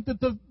 I think that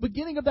the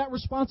beginning of that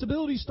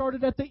responsibility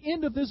started at the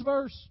end of this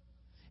verse.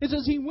 It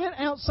says he went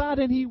outside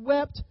and he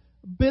wept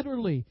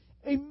bitterly.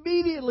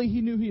 Immediately he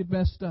knew he had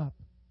messed up.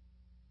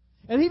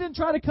 And he didn't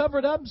try to cover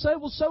it up and say,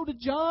 well, so did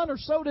John, or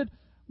so did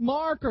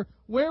Mark, or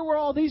where were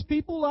all these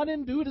people? I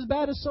didn't do it as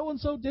bad as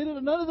so-and-so did it.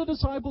 And none of the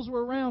disciples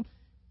were around.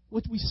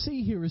 What we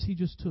see here is he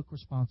just took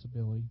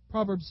responsibility.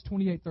 Proverbs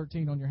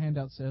 28:13 on your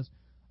handout says,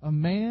 a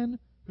man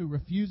who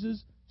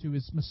refuses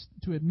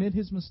to admit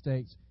his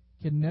mistakes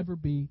can never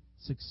be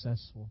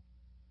successful.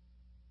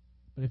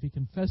 But if he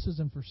confesses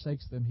and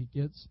forsakes them, he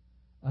gets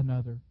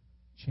another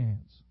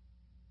chance.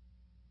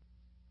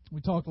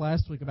 We talked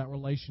last week about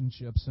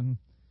relationships, and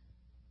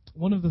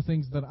one of the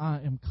things that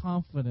I am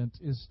confident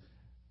is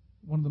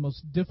one of the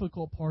most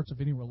difficult parts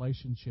of any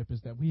relationship is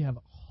that we have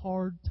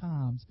hard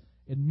times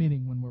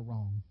admitting when we're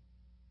wrong.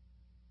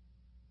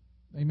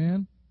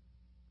 Amen?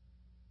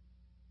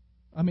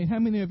 I mean, how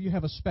many of you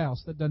have a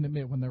spouse that doesn't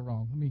admit when they're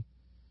wrong?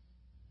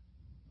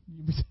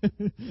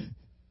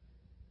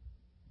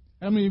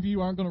 How many of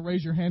you aren't going to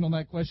raise your hand on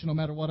that question no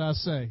matter what I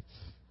say?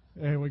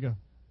 There we go.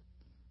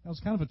 That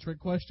was kind of a trick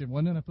question,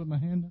 wasn't it? I put my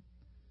hand up.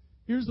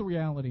 Here's the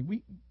reality.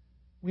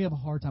 We have a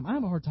hard time. I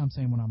have a hard time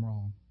saying when I'm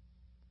wrong.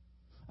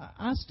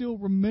 I still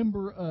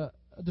remember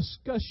a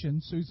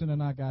discussion Susan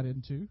and I got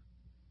into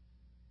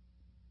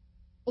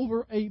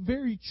over a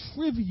very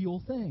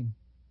trivial thing.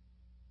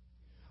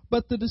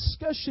 But the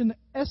discussion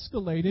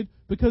escalated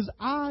because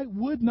I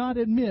would not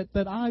admit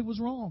that I was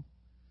wrong.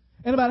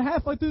 And about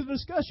halfway through the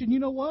discussion, you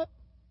know what?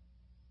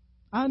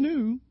 I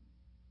knew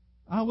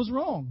I was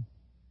wrong.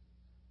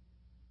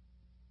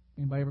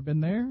 Anybody ever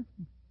been there?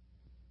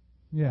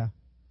 Yeah.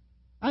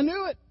 I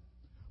knew it.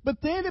 But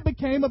then it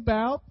became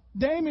about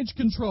damage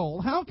control.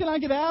 How can I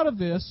get out of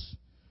this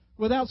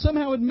without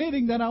somehow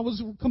admitting that I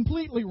was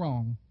completely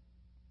wrong?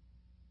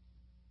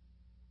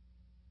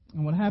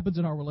 And what happens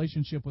in our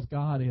relationship with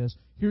God is,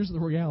 here's the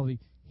reality,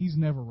 He's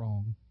never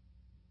wrong.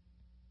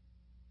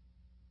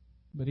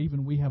 But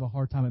even we have a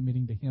hard time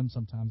admitting to Him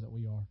sometimes that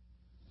we are.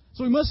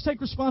 So we must take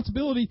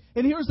responsibility.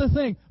 And here's the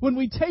thing. When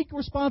we take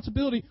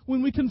responsibility,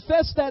 when we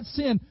confess that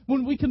sin,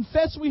 when we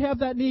confess we have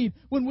that need,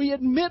 when we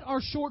admit our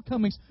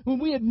shortcomings, when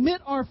we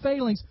admit our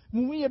failings,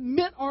 when we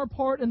admit our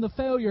part in the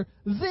failure,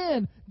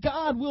 then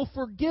God will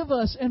forgive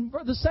us. And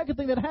the second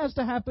thing that has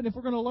to happen if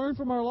we're going to learn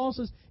from our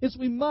losses is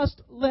we must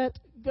let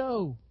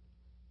go.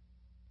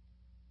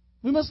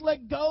 We must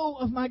let go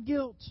of my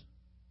guilt.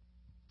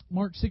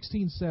 Mark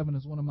 16:7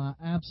 is one of my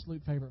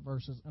absolute favorite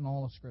verses in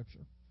all of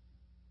Scripture.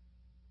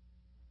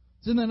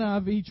 It's in the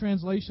NIV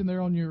translation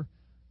there on your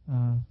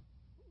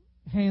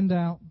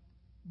handout,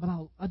 but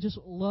I just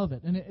love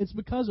it. And it's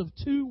because of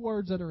two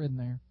words that are in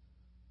there.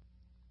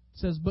 It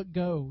says, but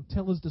go,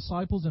 tell his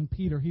disciples and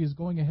Peter, he is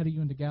going ahead of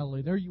you into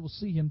Galilee. There you will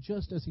see him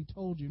just as he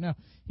told you. Now,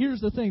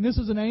 here's the thing. This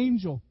is an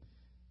angel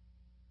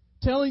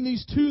telling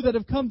these two that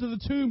have come to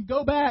the tomb,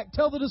 go back,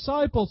 tell the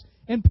disciples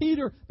and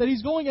Peter that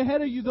he's going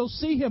ahead of you. They'll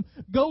see him.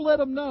 Go let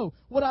them know.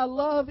 What I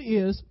love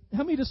is,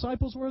 how many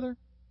disciples were there?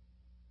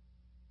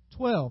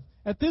 12.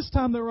 At this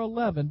time there were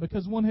 11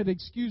 because one had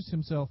excused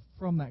himself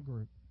from that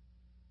group.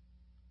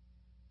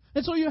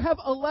 And so you have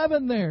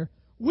 11 there.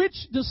 Which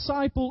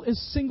disciple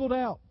is singled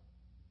out?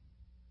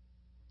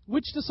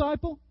 Which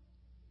disciple?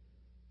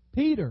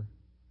 Peter.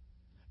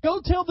 Go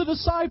tell the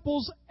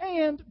disciples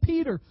and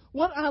Peter.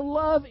 What I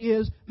love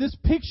is this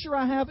picture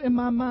I have in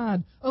my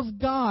mind of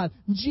God,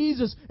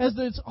 Jesus, as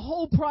this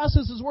whole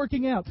process is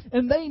working out.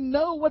 And they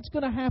know what's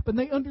going to happen.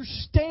 They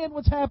understand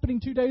what's happening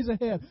 2 days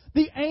ahead.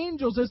 The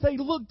angels, as they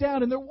look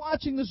down and they're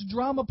watching this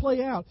drama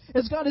play out,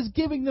 as God is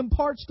giving them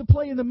parts to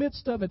play in the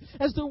midst of it,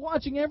 as they're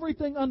watching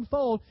everything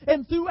unfold.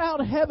 And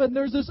throughout heaven,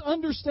 there's this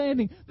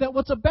understanding that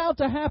what's about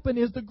to happen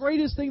is the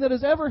greatest thing that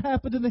has ever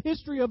happened in the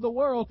history of the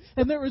world.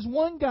 And there is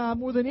one guy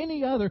more than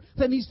any other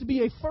that needs to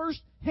be a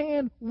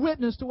first-hand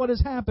witness to what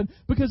has happened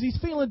because he's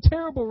feeling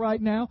terrible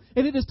right now,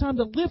 and it is time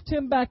to lift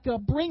him back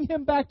up, bring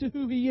him back to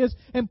who he is,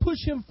 and push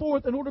him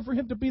forth in order for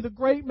him to be the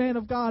great man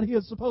of God he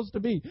is supposed to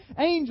be.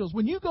 Angels,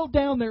 when you go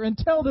down there and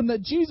tell them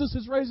that Jesus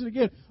is raised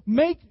again,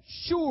 make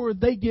sure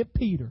they get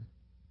Peter.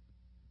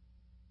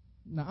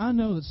 Now, I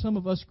know that some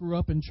of us grew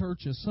up in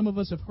churches. Some of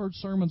us have heard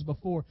sermons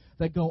before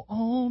that go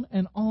on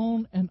and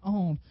on and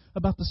on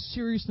about the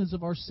seriousness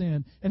of our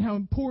sin and how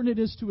important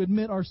it is to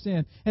admit our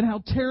sin and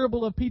how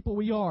terrible of people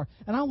we are.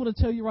 And I want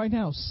to tell you right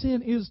now,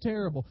 sin is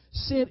terrible.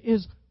 Sin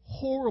is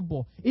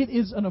horrible. It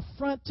is an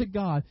affront to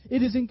God.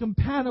 It is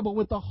incompatible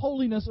with the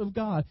holiness of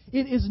God.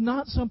 It is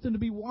not something to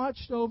be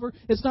watched over.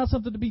 It's not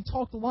something to be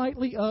talked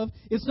lightly of.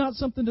 It's not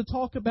something to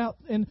talk about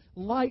in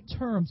light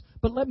terms.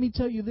 But let me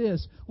tell you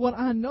this. What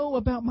I know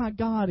about my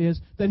God is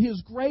that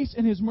His grace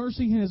and His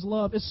mercy and His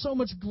love is so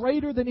much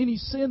greater than any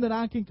sin that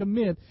I can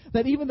commit,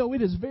 that even though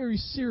it is very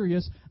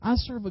serious, I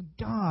serve a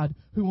God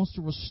who wants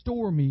to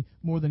restore me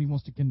more than He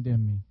wants to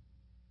condemn me.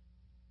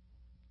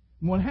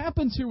 And what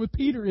happens here with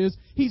Peter is,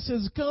 he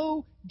says,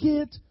 go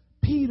get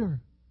Peter.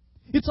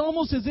 It's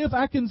almost as if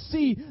I can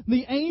see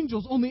the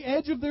angels on the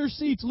edge of their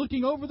seats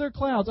looking over their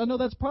clouds. I know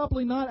that's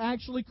probably not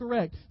actually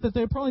correct, that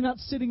they're probably not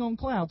sitting on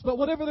clouds. But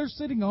whatever they're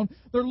sitting on,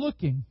 they're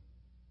looking.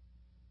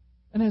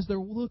 And as they're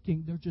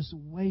looking, they're just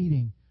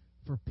waiting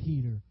for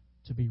Peter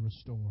to be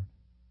restored.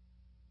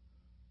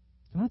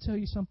 Can I tell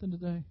you something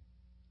today?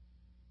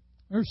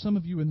 There are some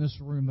of you in this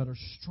room that are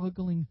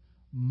struggling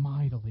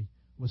mightily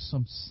with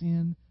some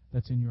sin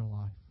that's in your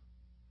life.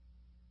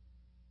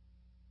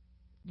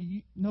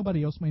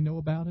 Nobody else may know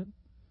about it.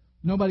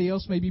 Nobody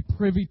else may be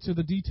privy to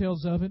the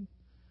details of it.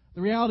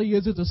 The reality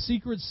is it's a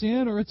secret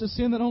sin, or it's a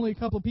sin that only a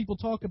couple of people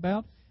talk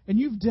about, and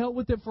you've dealt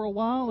with it for a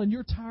while and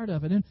you're tired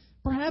of it. And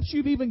perhaps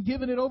you've even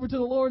given it over to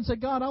the Lord and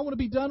said, God, I want to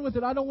be done with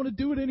it. I don't want to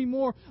do it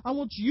anymore. I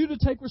want you to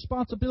take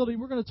responsibility.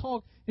 We're going to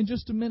talk in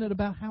just a minute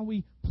about how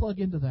we plug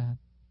into that.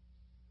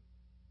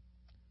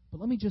 But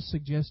let me just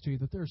suggest to you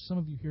that there are some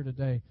of you here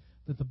today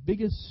that the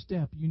biggest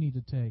step you need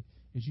to take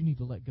is you need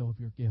to let go of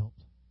your guilt.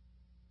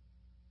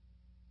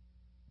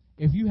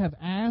 If you have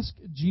asked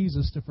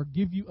Jesus to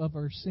forgive you of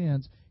our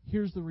sins,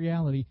 here's the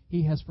reality.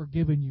 He has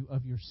forgiven you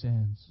of your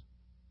sins.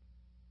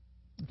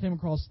 I came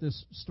across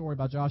this story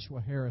by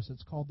Joshua Harris.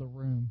 It's called The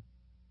Room.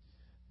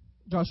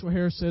 Joshua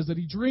Harris says that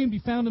he dreamed he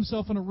found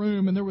himself in a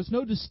room and there was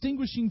no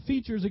distinguishing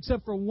features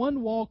except for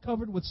one wall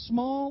covered with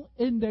small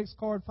index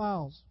card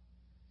files.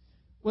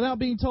 Without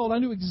being told, I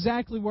knew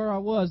exactly where I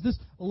was. This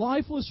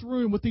lifeless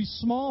room with these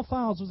small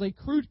files was a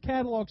crude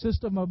catalog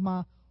system of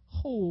my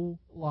whole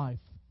life.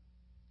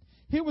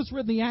 Here was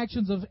written the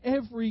actions of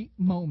every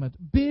moment,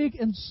 big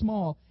and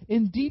small,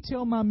 in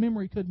detail my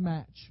memory could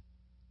match.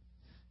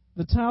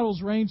 The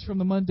titles ranged from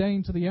the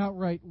mundane to the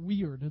outright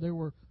weird. There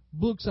were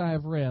books I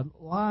have read,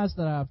 lies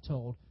that I have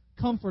told,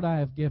 comfort I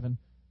have given,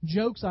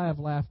 jokes I have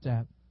laughed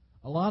at,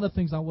 a lot of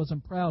things I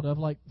wasn't proud of,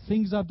 like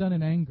things I've done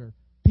in anger,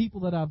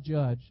 people that I've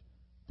judged,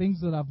 things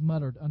that I've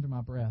muttered under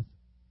my breath.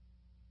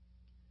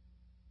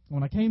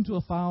 When I came to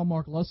a file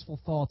marked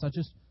lustful thoughts, I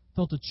just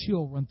felt a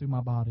chill run through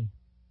my body.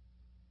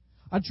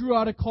 I drew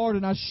out a card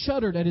and I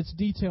shuddered at its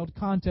detailed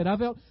content. I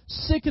felt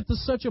sick at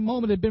such a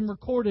moment had been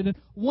recorded, and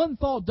one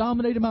thought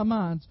dominated my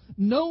mind.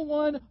 No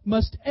one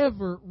must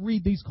ever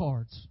read these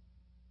cards.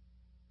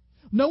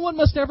 No one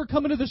must ever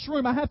come into this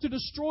room. I have to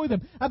destroy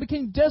them. I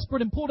became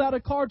desperate and pulled out a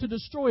card to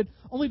destroy it,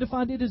 only to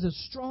find it is as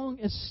strong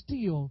as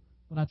steel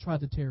when I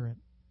tried to tear it.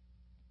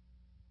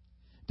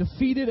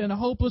 Defeated and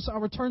hopeless, I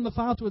returned the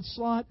file to its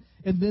slot,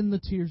 and then the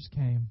tears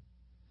came.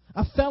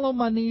 I fell on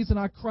my knees and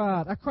I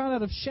cried. I cried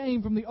out of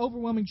shame from the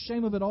overwhelming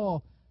shame of it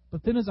all.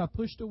 But then as I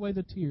pushed away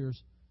the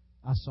tears,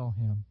 I saw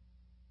Him.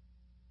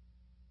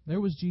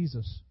 There was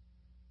Jesus,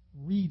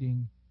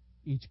 reading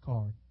each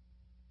card.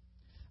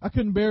 I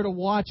couldn't bear to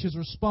watch His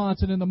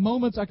response, and in the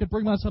moments I could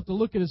bring myself to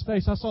look at His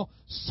face, I saw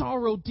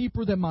sorrow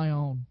deeper than my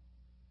own.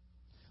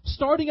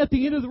 Starting at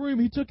the end of the room,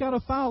 He took out a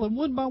file, and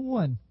one by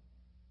one,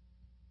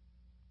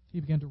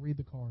 He began to read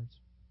the cards.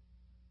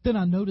 Then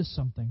I noticed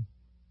something.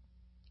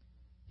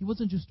 He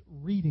wasn't just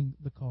reading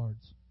the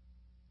cards.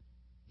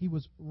 He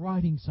was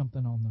writing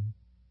something on them.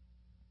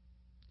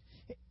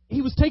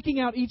 He was taking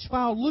out each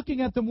file, looking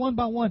at them one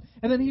by one,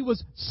 and then He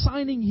was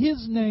signing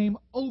His name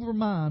over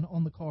mine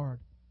on the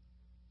card.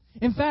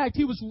 In fact,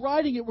 He was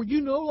writing it where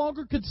you no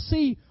longer could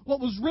see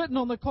what was written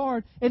on the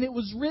card, and it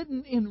was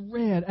written in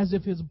red as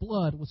if His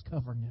blood was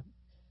covering it.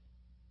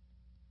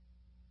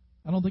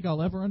 I don't think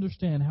I'll ever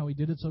understand how He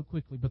did it so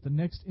quickly, but the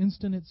next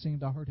instant it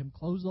seemed I heard Him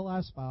close the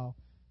last file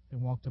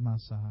and walk to my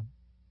side.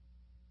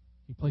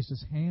 He placed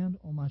His hand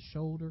on my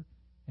shoulder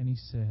and He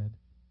said,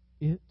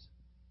 "It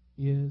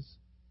is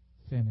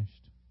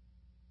finished."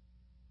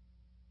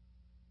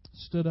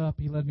 Stood up,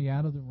 He led me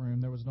out of the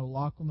room. There was no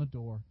lock on the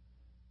door.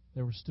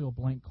 There were still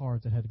blank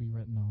cards that had to be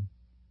written on.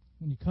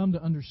 When you come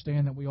to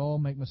understand that we all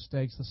make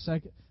mistakes, the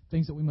second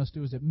things that we must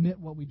do is admit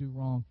what we do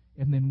wrong,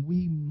 and then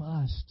we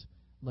must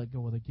let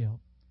go of the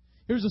guilt.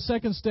 Here's the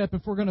second step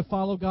if we're going to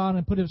follow God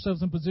and put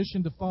ourselves in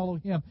position to follow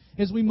Him,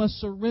 is we must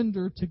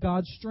surrender to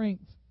God's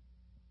strength.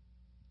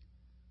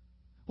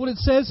 What it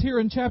says here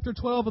in chapter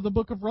 12 of the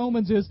book of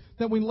Romans is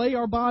that we lay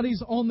our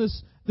bodies on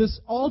this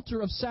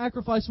altar of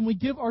sacrifice and we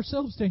give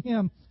ourselves to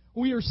Him.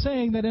 We are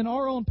saying that in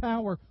our own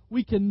power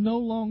we can no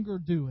longer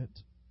do it.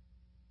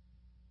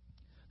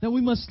 That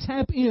we must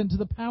tap into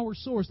the power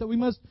source. That we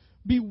must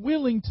be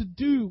willing to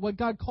do what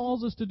God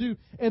calls us to do.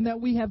 And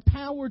that we have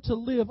power to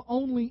live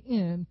only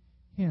in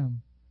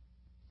Him.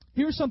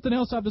 Here's something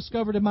else I've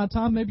discovered in my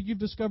time. Maybe you've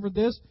discovered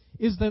this.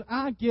 Is that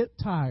I get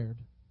tired.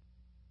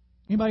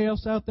 Anybody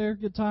else out there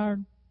get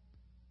tired?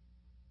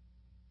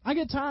 I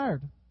get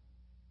tired.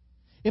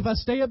 If I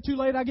stay up too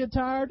late, I get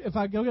tired. If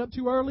I go up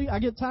too early, I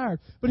get tired.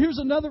 But here's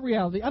another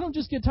reality. I don't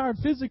just get tired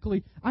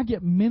physically. I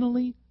get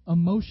mentally,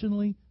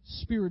 emotionally,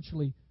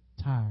 spiritually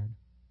tired.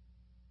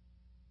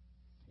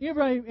 You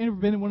ever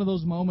been in one of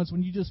those moments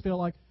when you just feel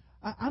like,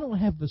 I don't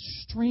have the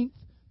strength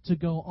to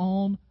go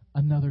on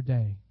another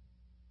day?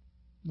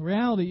 The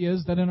reality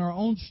is that in our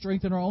own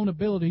strength and our own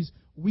abilities,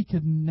 we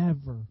could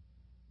never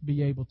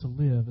be able to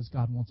live as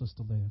God wants us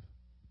to live.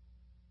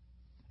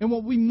 And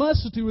what we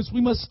must do is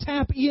we must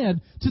tap in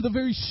to the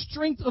very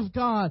strength of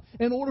God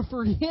in order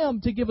for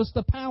Him to give us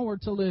the power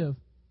to live.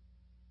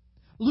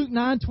 Luke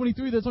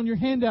 9:23, that's on your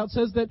handout,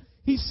 says that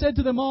He said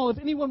to them all, if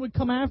anyone would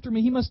come after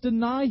me, he must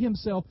deny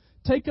himself,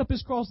 take up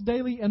his cross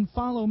daily, and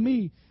follow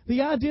me.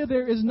 The idea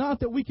there is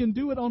not that we can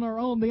do it on our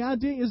own. The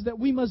idea is that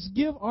we must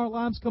give our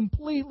lives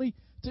completely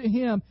to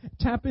Him,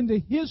 tap into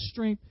His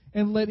strength,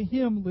 and let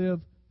Him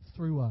live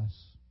through us.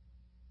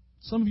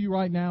 Some of you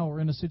right now are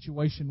in a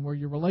situation where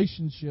your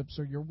relationships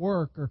or your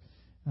work or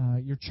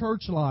your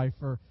church life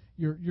or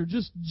your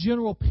just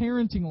general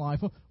parenting life,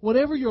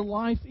 whatever your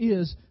life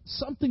is,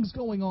 something's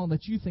going on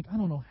that you think, I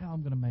don't know how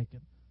I'm going to make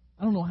it.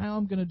 I don't know how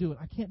I'm going to do it.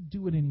 I can't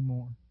do it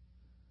anymore.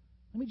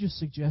 Let me just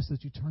suggest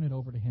that you turn it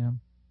over to Him.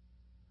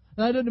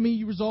 Now, that doesn't mean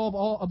you absolve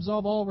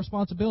all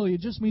responsibility.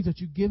 It just means that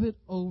you give it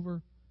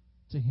over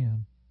to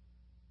Him.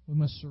 We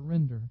must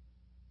surrender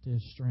to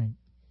His strength.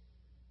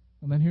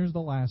 And then here's the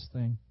last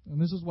thing. And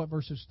this is what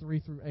verses 3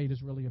 through 8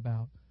 is really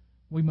about.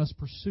 We must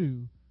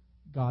pursue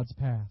God's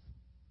path.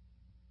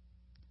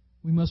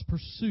 We must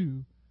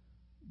pursue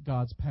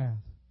God's path.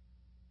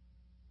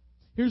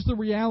 Here's the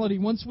reality.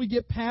 Once we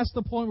get past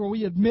the point where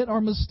we admit our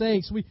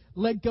mistakes, we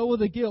let go of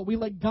the guilt, we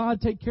let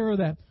God take care of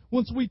that.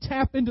 Once we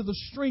tap into the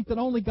strength that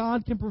only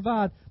God can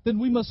provide, then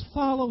we must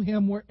follow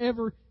Him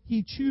wherever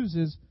He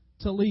chooses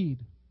to lead.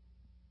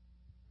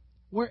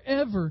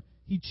 Wherever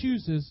He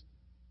chooses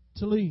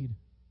to lead.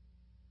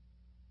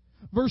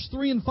 Verse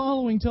 3 and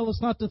following tell us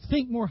not to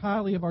think more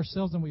highly of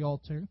ourselves than we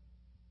ought to.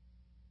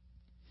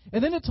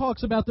 And then it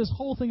talks about this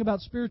whole thing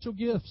about spiritual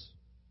gifts.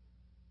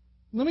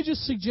 Let me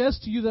just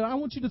suggest to you that I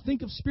want you to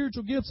think of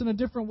spiritual gifts in a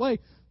different way.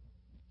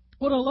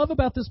 What I love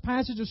about this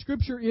passage of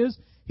Scripture is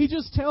He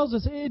just tells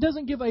us, it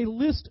doesn't give a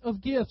list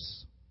of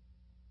gifts.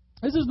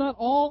 This is not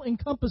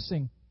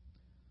all-encompassing.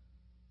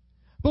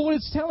 But what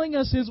it's telling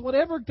us is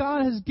whatever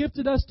God has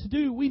gifted us to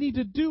do, we need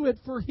to do it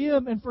for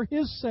Him and for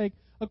His sake,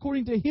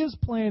 according to His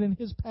plan and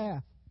His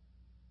path.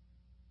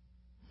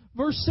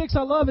 Verse 6,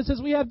 I love it. It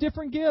says we have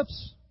different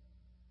gifts.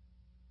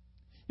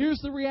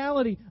 Here's the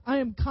reality. I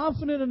am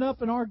confident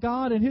enough in our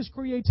God and His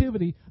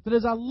creativity that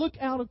as I look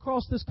out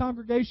across this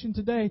congregation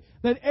today,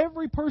 that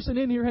every person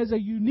in here has a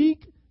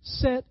unique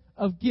set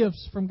of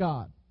gifts from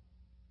God.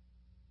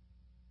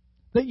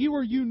 That you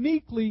are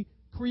uniquely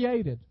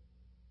created.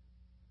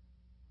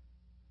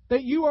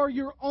 That you are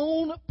your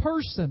own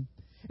person.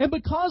 And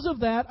because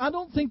of that, I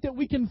don't think that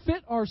we can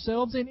fit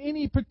ourselves in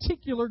any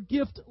particular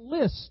gift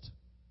list.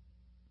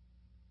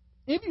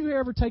 Have you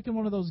ever taken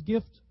one of those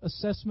gift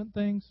assessment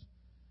things?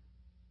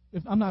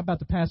 I'm not about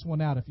to pass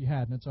one out if you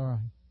hadn't. It's all right.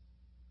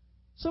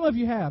 Some of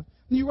you have.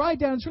 And you write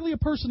down, it's really a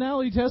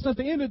personality test, and at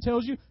the end it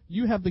tells you,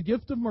 you have the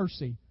gift of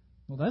mercy.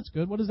 Well, that's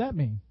good. What does that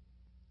mean?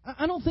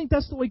 I don't think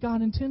that's the way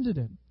God intended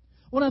it.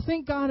 What I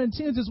think God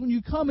intends is when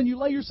you come and you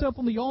lay yourself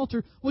on the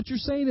altar, what you're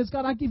saying is,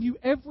 God, I give you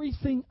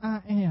everything I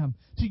am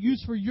to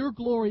use for your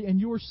glory and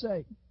your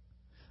sake.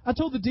 I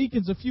told the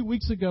deacons a few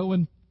weeks ago,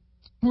 and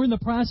we're in the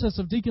process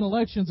of deacon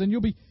elections, and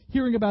you'll be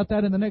hearing about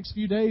that in the next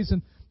few days.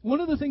 And one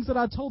of the things that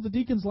I told the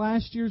deacons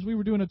last year as we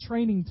were doing a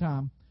training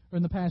time, or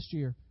in the past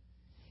year,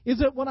 is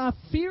that what I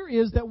fear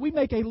is that we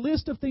make a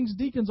list of things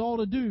deacons ought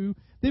to do,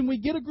 then we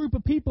get a group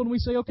of people and we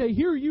say, okay,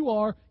 here you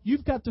are,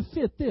 you've got to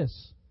fit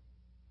this.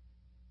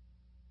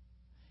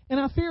 And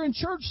I fear in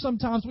church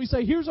sometimes we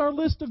say, here's our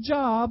list of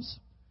jobs.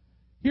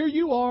 Here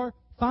you are.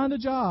 Find a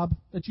job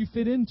that you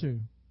fit into.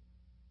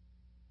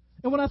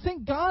 And what I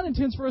think God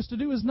intends for us to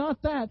do is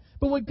not that.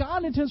 But what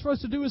God intends for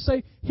us to do is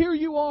say, here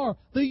you are,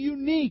 the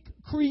unique,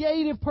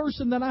 creative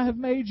person that I have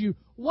made you.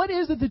 What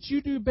is it that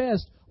you do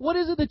best? What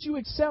is it that you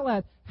excel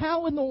at?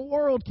 How in the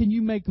world can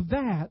you make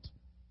that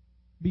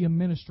be a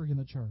ministry in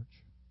the church?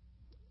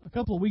 A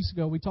couple of weeks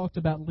ago, we talked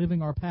about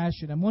living our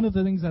passion. And one of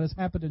the things that has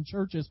happened in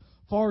churches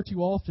far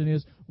too often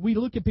is we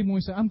look at people and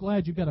we say, I'm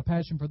glad you've got a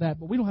passion for that,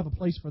 but we don't have a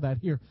place for that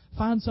here.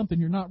 Find something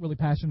you're not really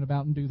passionate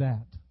about and do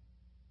that.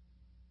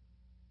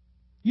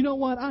 You know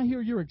what? I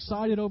hear you're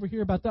excited over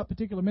here about that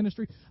particular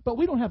ministry, but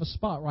we don't have a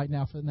spot right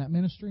now for that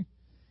ministry.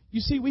 You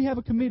see, we have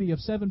a committee of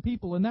 7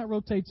 people, and that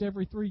rotates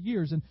every 3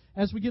 years. And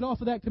as we get off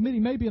of that committee,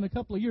 maybe in a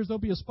couple of years, there'll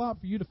be a spot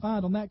for you to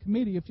find on that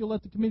committee if you'll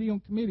let the committee on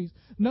committees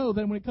know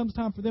that when it comes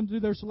time for them to do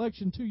their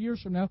selection 2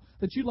 years from now,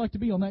 that you'd like to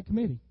be on that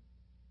committee.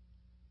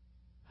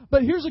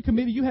 But here's a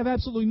committee you have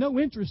absolutely no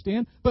interest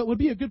in, but would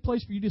be a good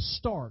place for you to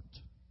start.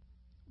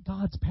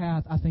 God's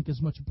path, I think,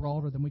 is much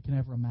broader than we can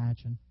ever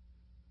imagine.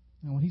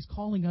 And what He's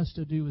calling us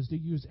to do is to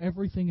use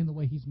everything in the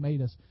way He's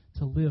made us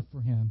to live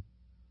for Him.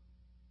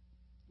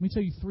 Let me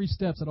tell you 3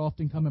 steps that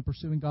often come in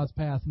pursuing God's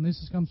path. And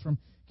this comes from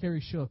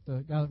Kerry Shook,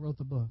 the guy that wrote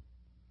the book.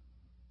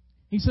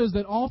 He says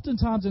that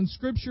oftentimes in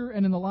Scripture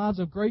and in the lives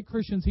of great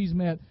Christians he's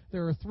met,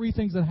 there are 3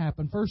 things that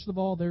happen. First of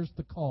all, there's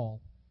the call.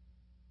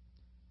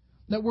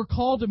 That we're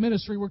called to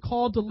ministry, we're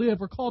called to live,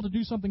 we're called to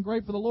do something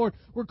great for the Lord.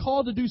 We're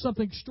called to do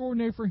something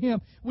extraordinary for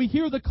Him. We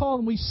hear the call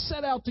and we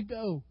set out to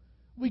go.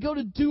 We go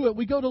to do it.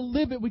 We go to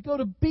live it. We go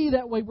to be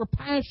that way. We're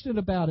passionate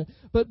about it.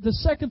 But the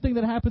second thing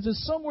that happens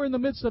is somewhere in the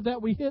midst of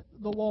that we hit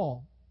the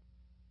wall.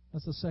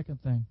 That's the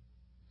second thing.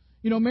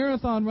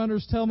 Marathon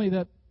runners tell me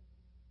that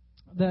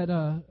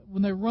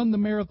when they run the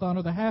marathon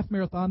or the half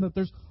marathon, that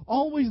there's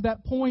always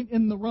that point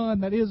in the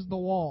run that is the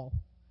wall.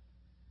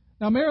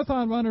 Now,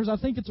 marathon runners, I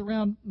think it's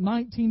around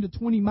 19 to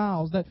 20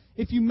 miles, that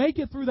if you make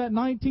it through that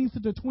 19th to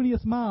the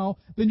 20th mile,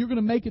 then you're going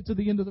to make it to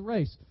the end of the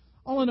race.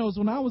 All I know is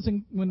when I was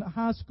in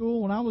high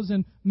school, when I was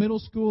in middle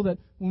school, that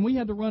when we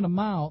had to run a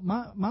mile,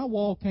 my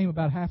wall came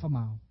about half a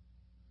mile.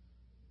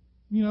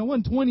 It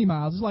wasn't 20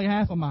 miles. It's like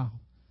half a mile.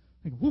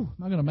 I think, whew,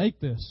 I'm going to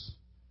make this.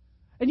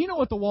 And you know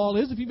what the wall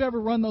is. If you've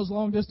ever run those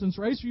long-distance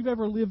races, if you've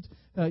ever lived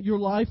your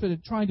life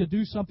trying to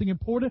do something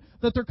important,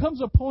 that there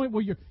comes a point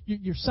where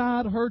your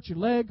side hurts, your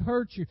leg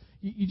hurts,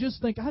 you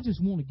just think, I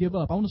just want to give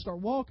up. I want to start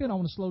walking. I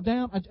want to slow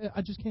down.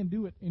 I just can't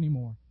do it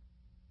anymore.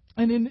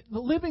 And in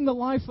living the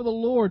life for the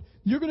Lord,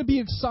 you're going to be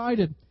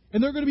excited.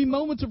 And there are going to be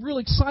moments of real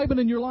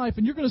excitement in your life.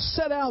 And you're going to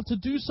set out to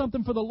do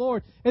something for the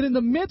Lord. And in the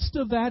midst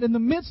of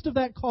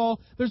that call,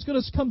 there's going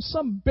to come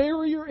some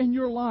barrier in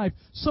your life,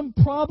 some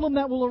problem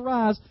that will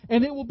arise,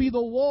 and it will be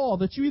the wall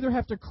that you either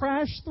have to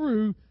crash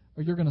through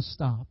or you're going to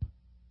stop.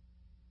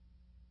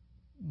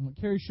 And what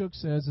Kerry Shook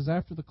says is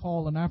after the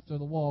call and after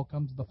the wall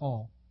comes the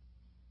fall.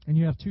 And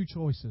you have two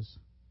choices.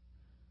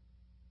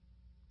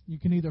 You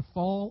can either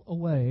fall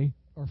away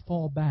or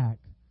fall back.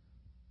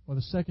 Or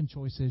the second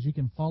choice is you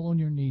can fall on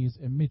your knees,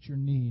 admit your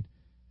need,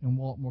 and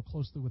walk more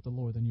closely with the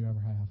Lord than you ever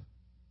have.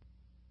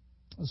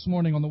 This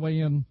morning on the way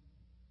in,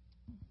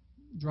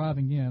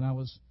 driving in,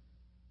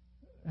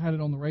 I had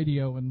it on the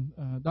radio, and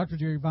Dr.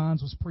 Jerry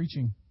Vines was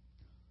preaching.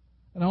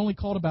 And I only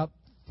caught about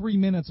 3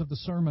 minutes of the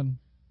sermon,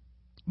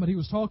 but he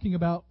was talking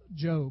about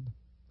Job.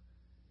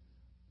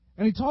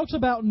 And he talks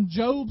about in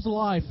Job's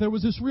life, there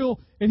was this real,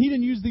 and he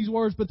didn't use these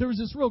words, but there was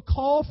this real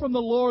call from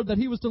the Lord that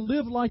he was to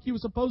live like he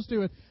was supposed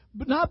to.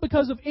 But not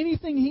because of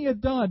anything he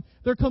had done.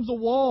 There comes a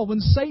wall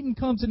when Satan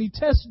comes and he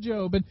tests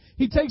Job, and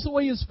he takes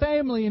away his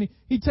family, and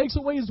he takes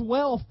away his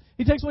wealth.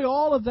 He takes away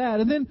all of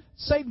that. And then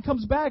Satan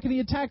comes back and he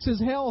attacks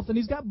his health, and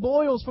he's got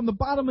boils from the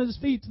bottom of his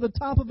feet to the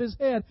top of his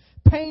head.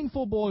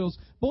 Painful boils.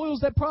 Boils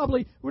that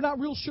probably, we're not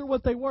real sure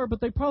what they were, but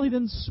they probably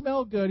didn't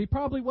smell good. He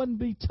probably wouldn't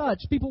be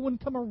touched. People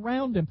wouldn't come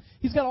around him.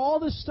 He's got all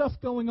this stuff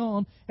going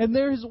on, and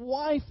there his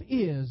wife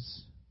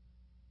is.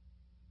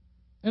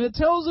 And it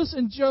tells us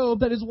in Job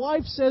that his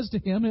wife says to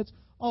him, and it's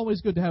always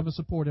good to have a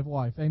supportive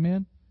wife,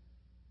 amen?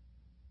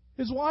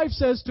 His wife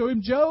says to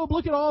him, Job,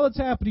 look at all that's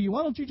happened to you.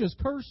 Why don't you just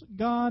curse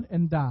God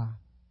and die?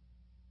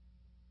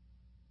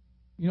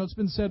 It's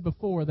been said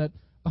before that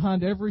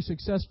behind every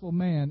successful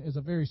man is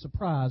a very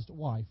surprised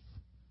wife.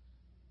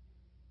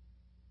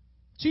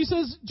 She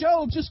says,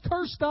 Job, just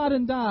curse God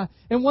and die.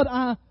 And what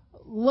I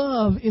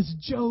love is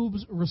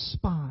Job's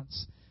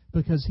response,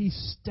 because he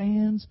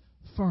stands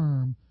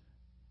firm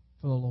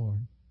for the Lord.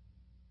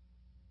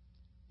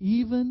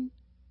 Even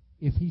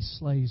if he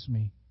slays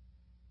me,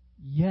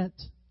 yet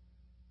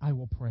I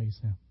will praise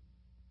him.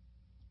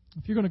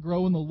 If you're going to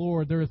grow in the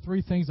Lord, there are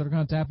three things that are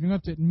going to happen. You're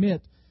going to have to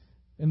admit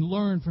and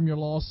learn from your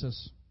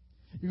losses.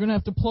 You're going to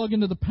have to plug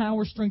into the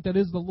power strength that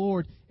is the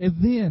Lord. And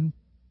then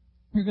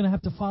you're going to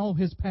have to follow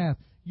his path,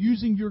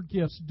 using your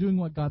gifts, doing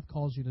what God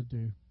calls you to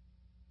do.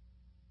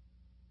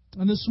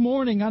 And this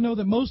morning, I know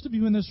that most of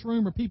you in this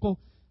room are people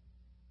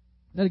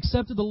that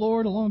accepted the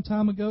Lord a long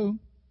time ago.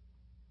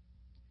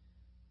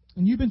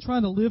 And you've been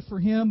trying to live for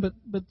him,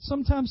 but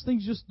sometimes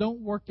things just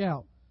don't work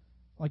out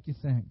like you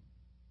think.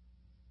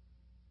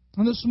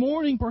 And this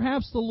morning,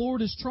 perhaps the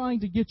Lord is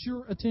trying to get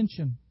your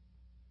attention.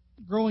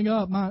 Growing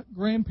up, my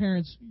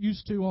grandparents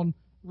used to, on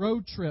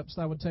road trips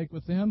I would take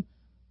with them,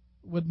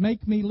 would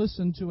make me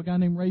listen to a guy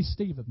named Ray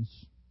Stevens.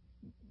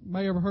 You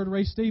may have ever heard of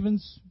Ray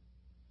Stevens?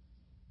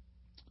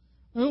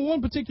 There was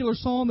one particular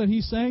song that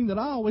he sang that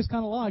I always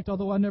kind of liked,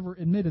 although I never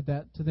admitted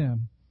that to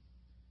them.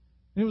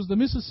 It was the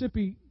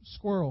Mississippi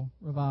Squirrel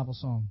Revival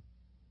song.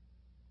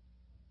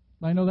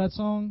 Anybody know that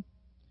song?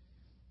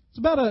 It's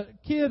about a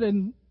kid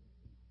in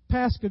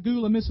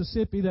Pascagoula,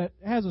 Mississippi that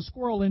has a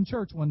squirrel in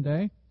church one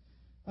day.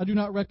 I do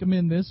not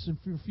recommend this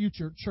for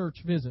future church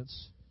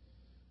visits.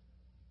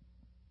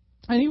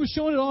 And he was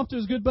showing it off to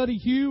his good buddy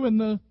Hugh, and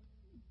the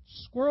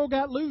squirrel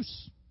got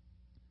loose.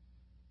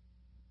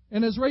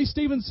 And as Ray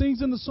Stevens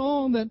sings in the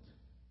song,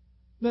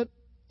 that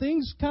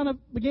things kind of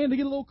began to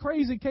get a little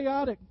crazy,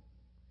 chaotic.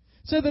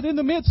 It said that in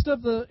the midst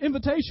of the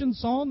invitation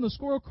song, the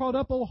squirrel caught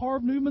up old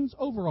Harv Newman's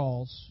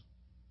overalls.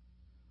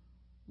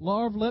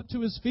 Larv leapt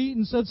to his feet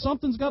and said,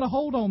 "Something's got a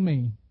hold on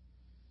me."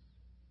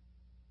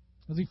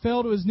 As he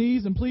fell to his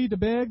knees and pleaded to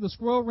beg, the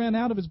squirrel ran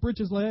out of his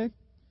breeches leg,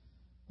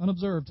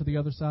 unobserved, to the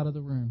other side of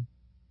the room.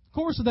 The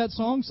chorus of that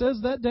song says,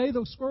 that day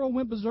the squirrel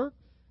went berserk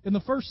in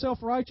the first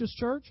self-righteous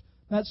church,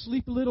 that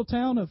sleepy little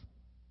town of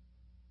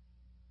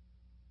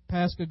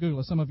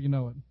Pascagoula. Some of you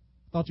know it.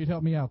 Thought you'd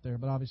help me out there,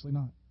 but obviously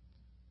not.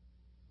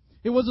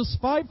 It was a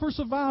fight for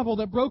survival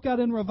that broke out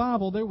in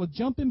revival there with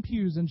jumping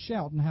pews and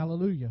shouting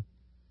hallelujah.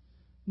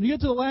 When you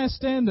get to the last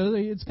stanza,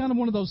 it's kind of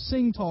one of those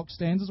sing-talk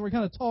stanzas where he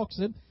kind of talks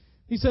it.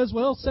 He says,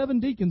 7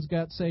 deacons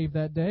got saved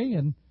that day,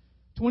 and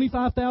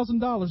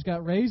 $25,000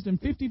 got raised, and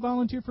 50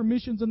 volunteered for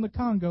missions in the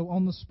Congo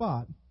on the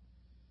spot.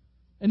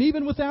 And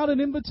even without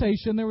an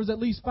invitation, there was at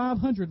least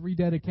 500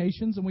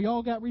 rededications, and we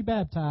all got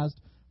rebaptized,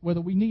 whether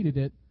we needed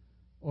it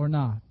or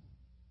not.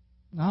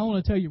 Now, I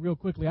want to tell you real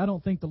quickly, I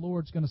don't think the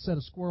Lord's going to set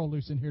a squirrel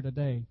loose in here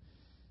today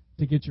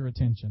to get your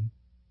attention.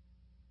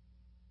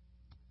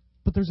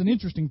 But there's an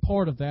interesting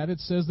part of that. It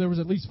says there was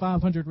at least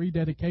 500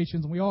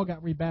 rededications, and we all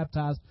got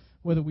rebaptized,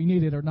 whether we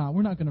need it or not.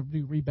 We're not going to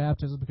do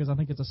rebaptism because I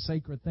think it's a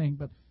sacred thing.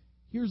 But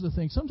here's the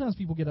thing. Sometimes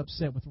people get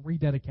upset with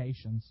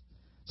rededications.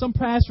 Some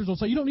pastors will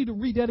say, you don't need to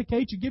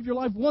rededicate. You give your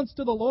life once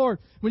to the Lord.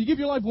 When you give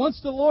your life once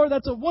to the Lord,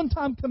 that's a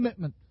one-time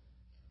commitment.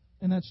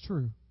 And that's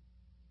true.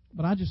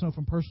 But I just know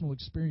from personal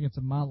experience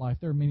in my life,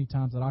 there are many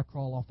times that I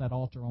crawl off that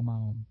altar on my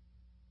own.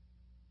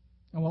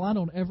 And while I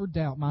don't ever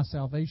doubt my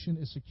salvation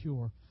is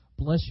secure,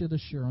 blessed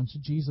assurance,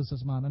 Jesus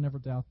is mine, I never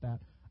doubt that,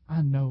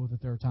 I know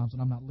that there are times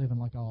when I'm not living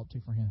like I ought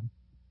to for Him.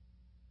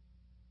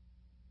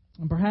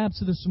 And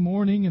perhaps this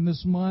morning and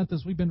this month,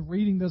 as we've been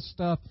reading this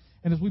stuff,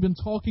 and as we've been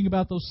talking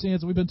about those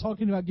sins, and we've been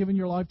talking about giving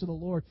your life to the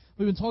Lord,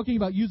 we've been talking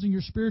about using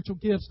your spiritual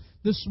gifts,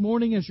 this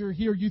morning as you're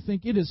here, you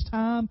think it is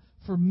time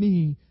for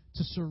me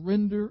to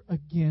surrender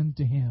again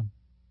to Him.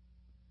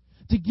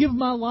 To give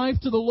my life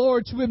to the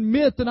Lord, to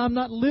admit that I'm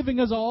not living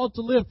as I ought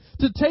to live,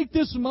 to take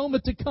this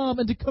moment to come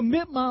and to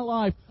commit my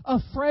life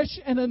afresh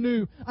and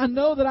anew. I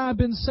know that I've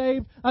been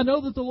saved. I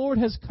know that the Lord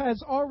has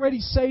already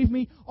saved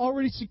me,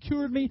 already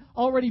secured me,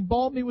 already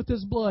bought me with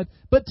His blood.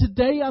 But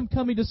today I'm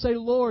coming to say,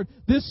 Lord,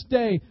 this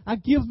day I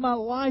give my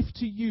life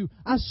to You.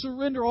 I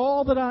surrender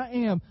all that I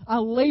am. I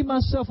lay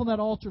myself on that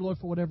altar, Lord,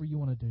 for whatever You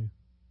want to do.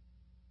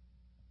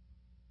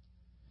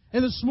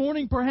 And this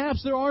morning,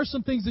 perhaps there are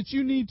some things that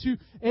you need to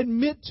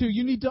admit to,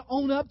 you need to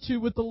own up to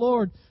with the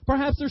Lord.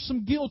 Perhaps there's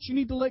some guilt you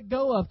need to let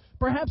go of.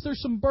 Perhaps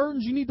there's some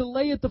burdens you need to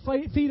lay at the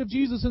feet of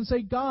Jesus and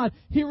say, God,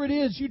 here it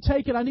is, You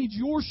take it, I need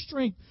Your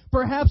strength.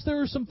 Perhaps there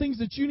are some things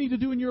that you need to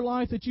do in your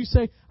life that you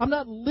say, I'm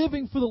not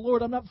living for the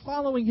Lord, I'm not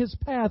following His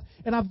path,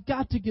 and I've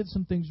got to get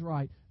some things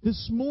right.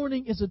 This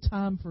morning is a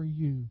time for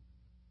you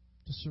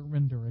to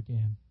surrender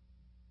again.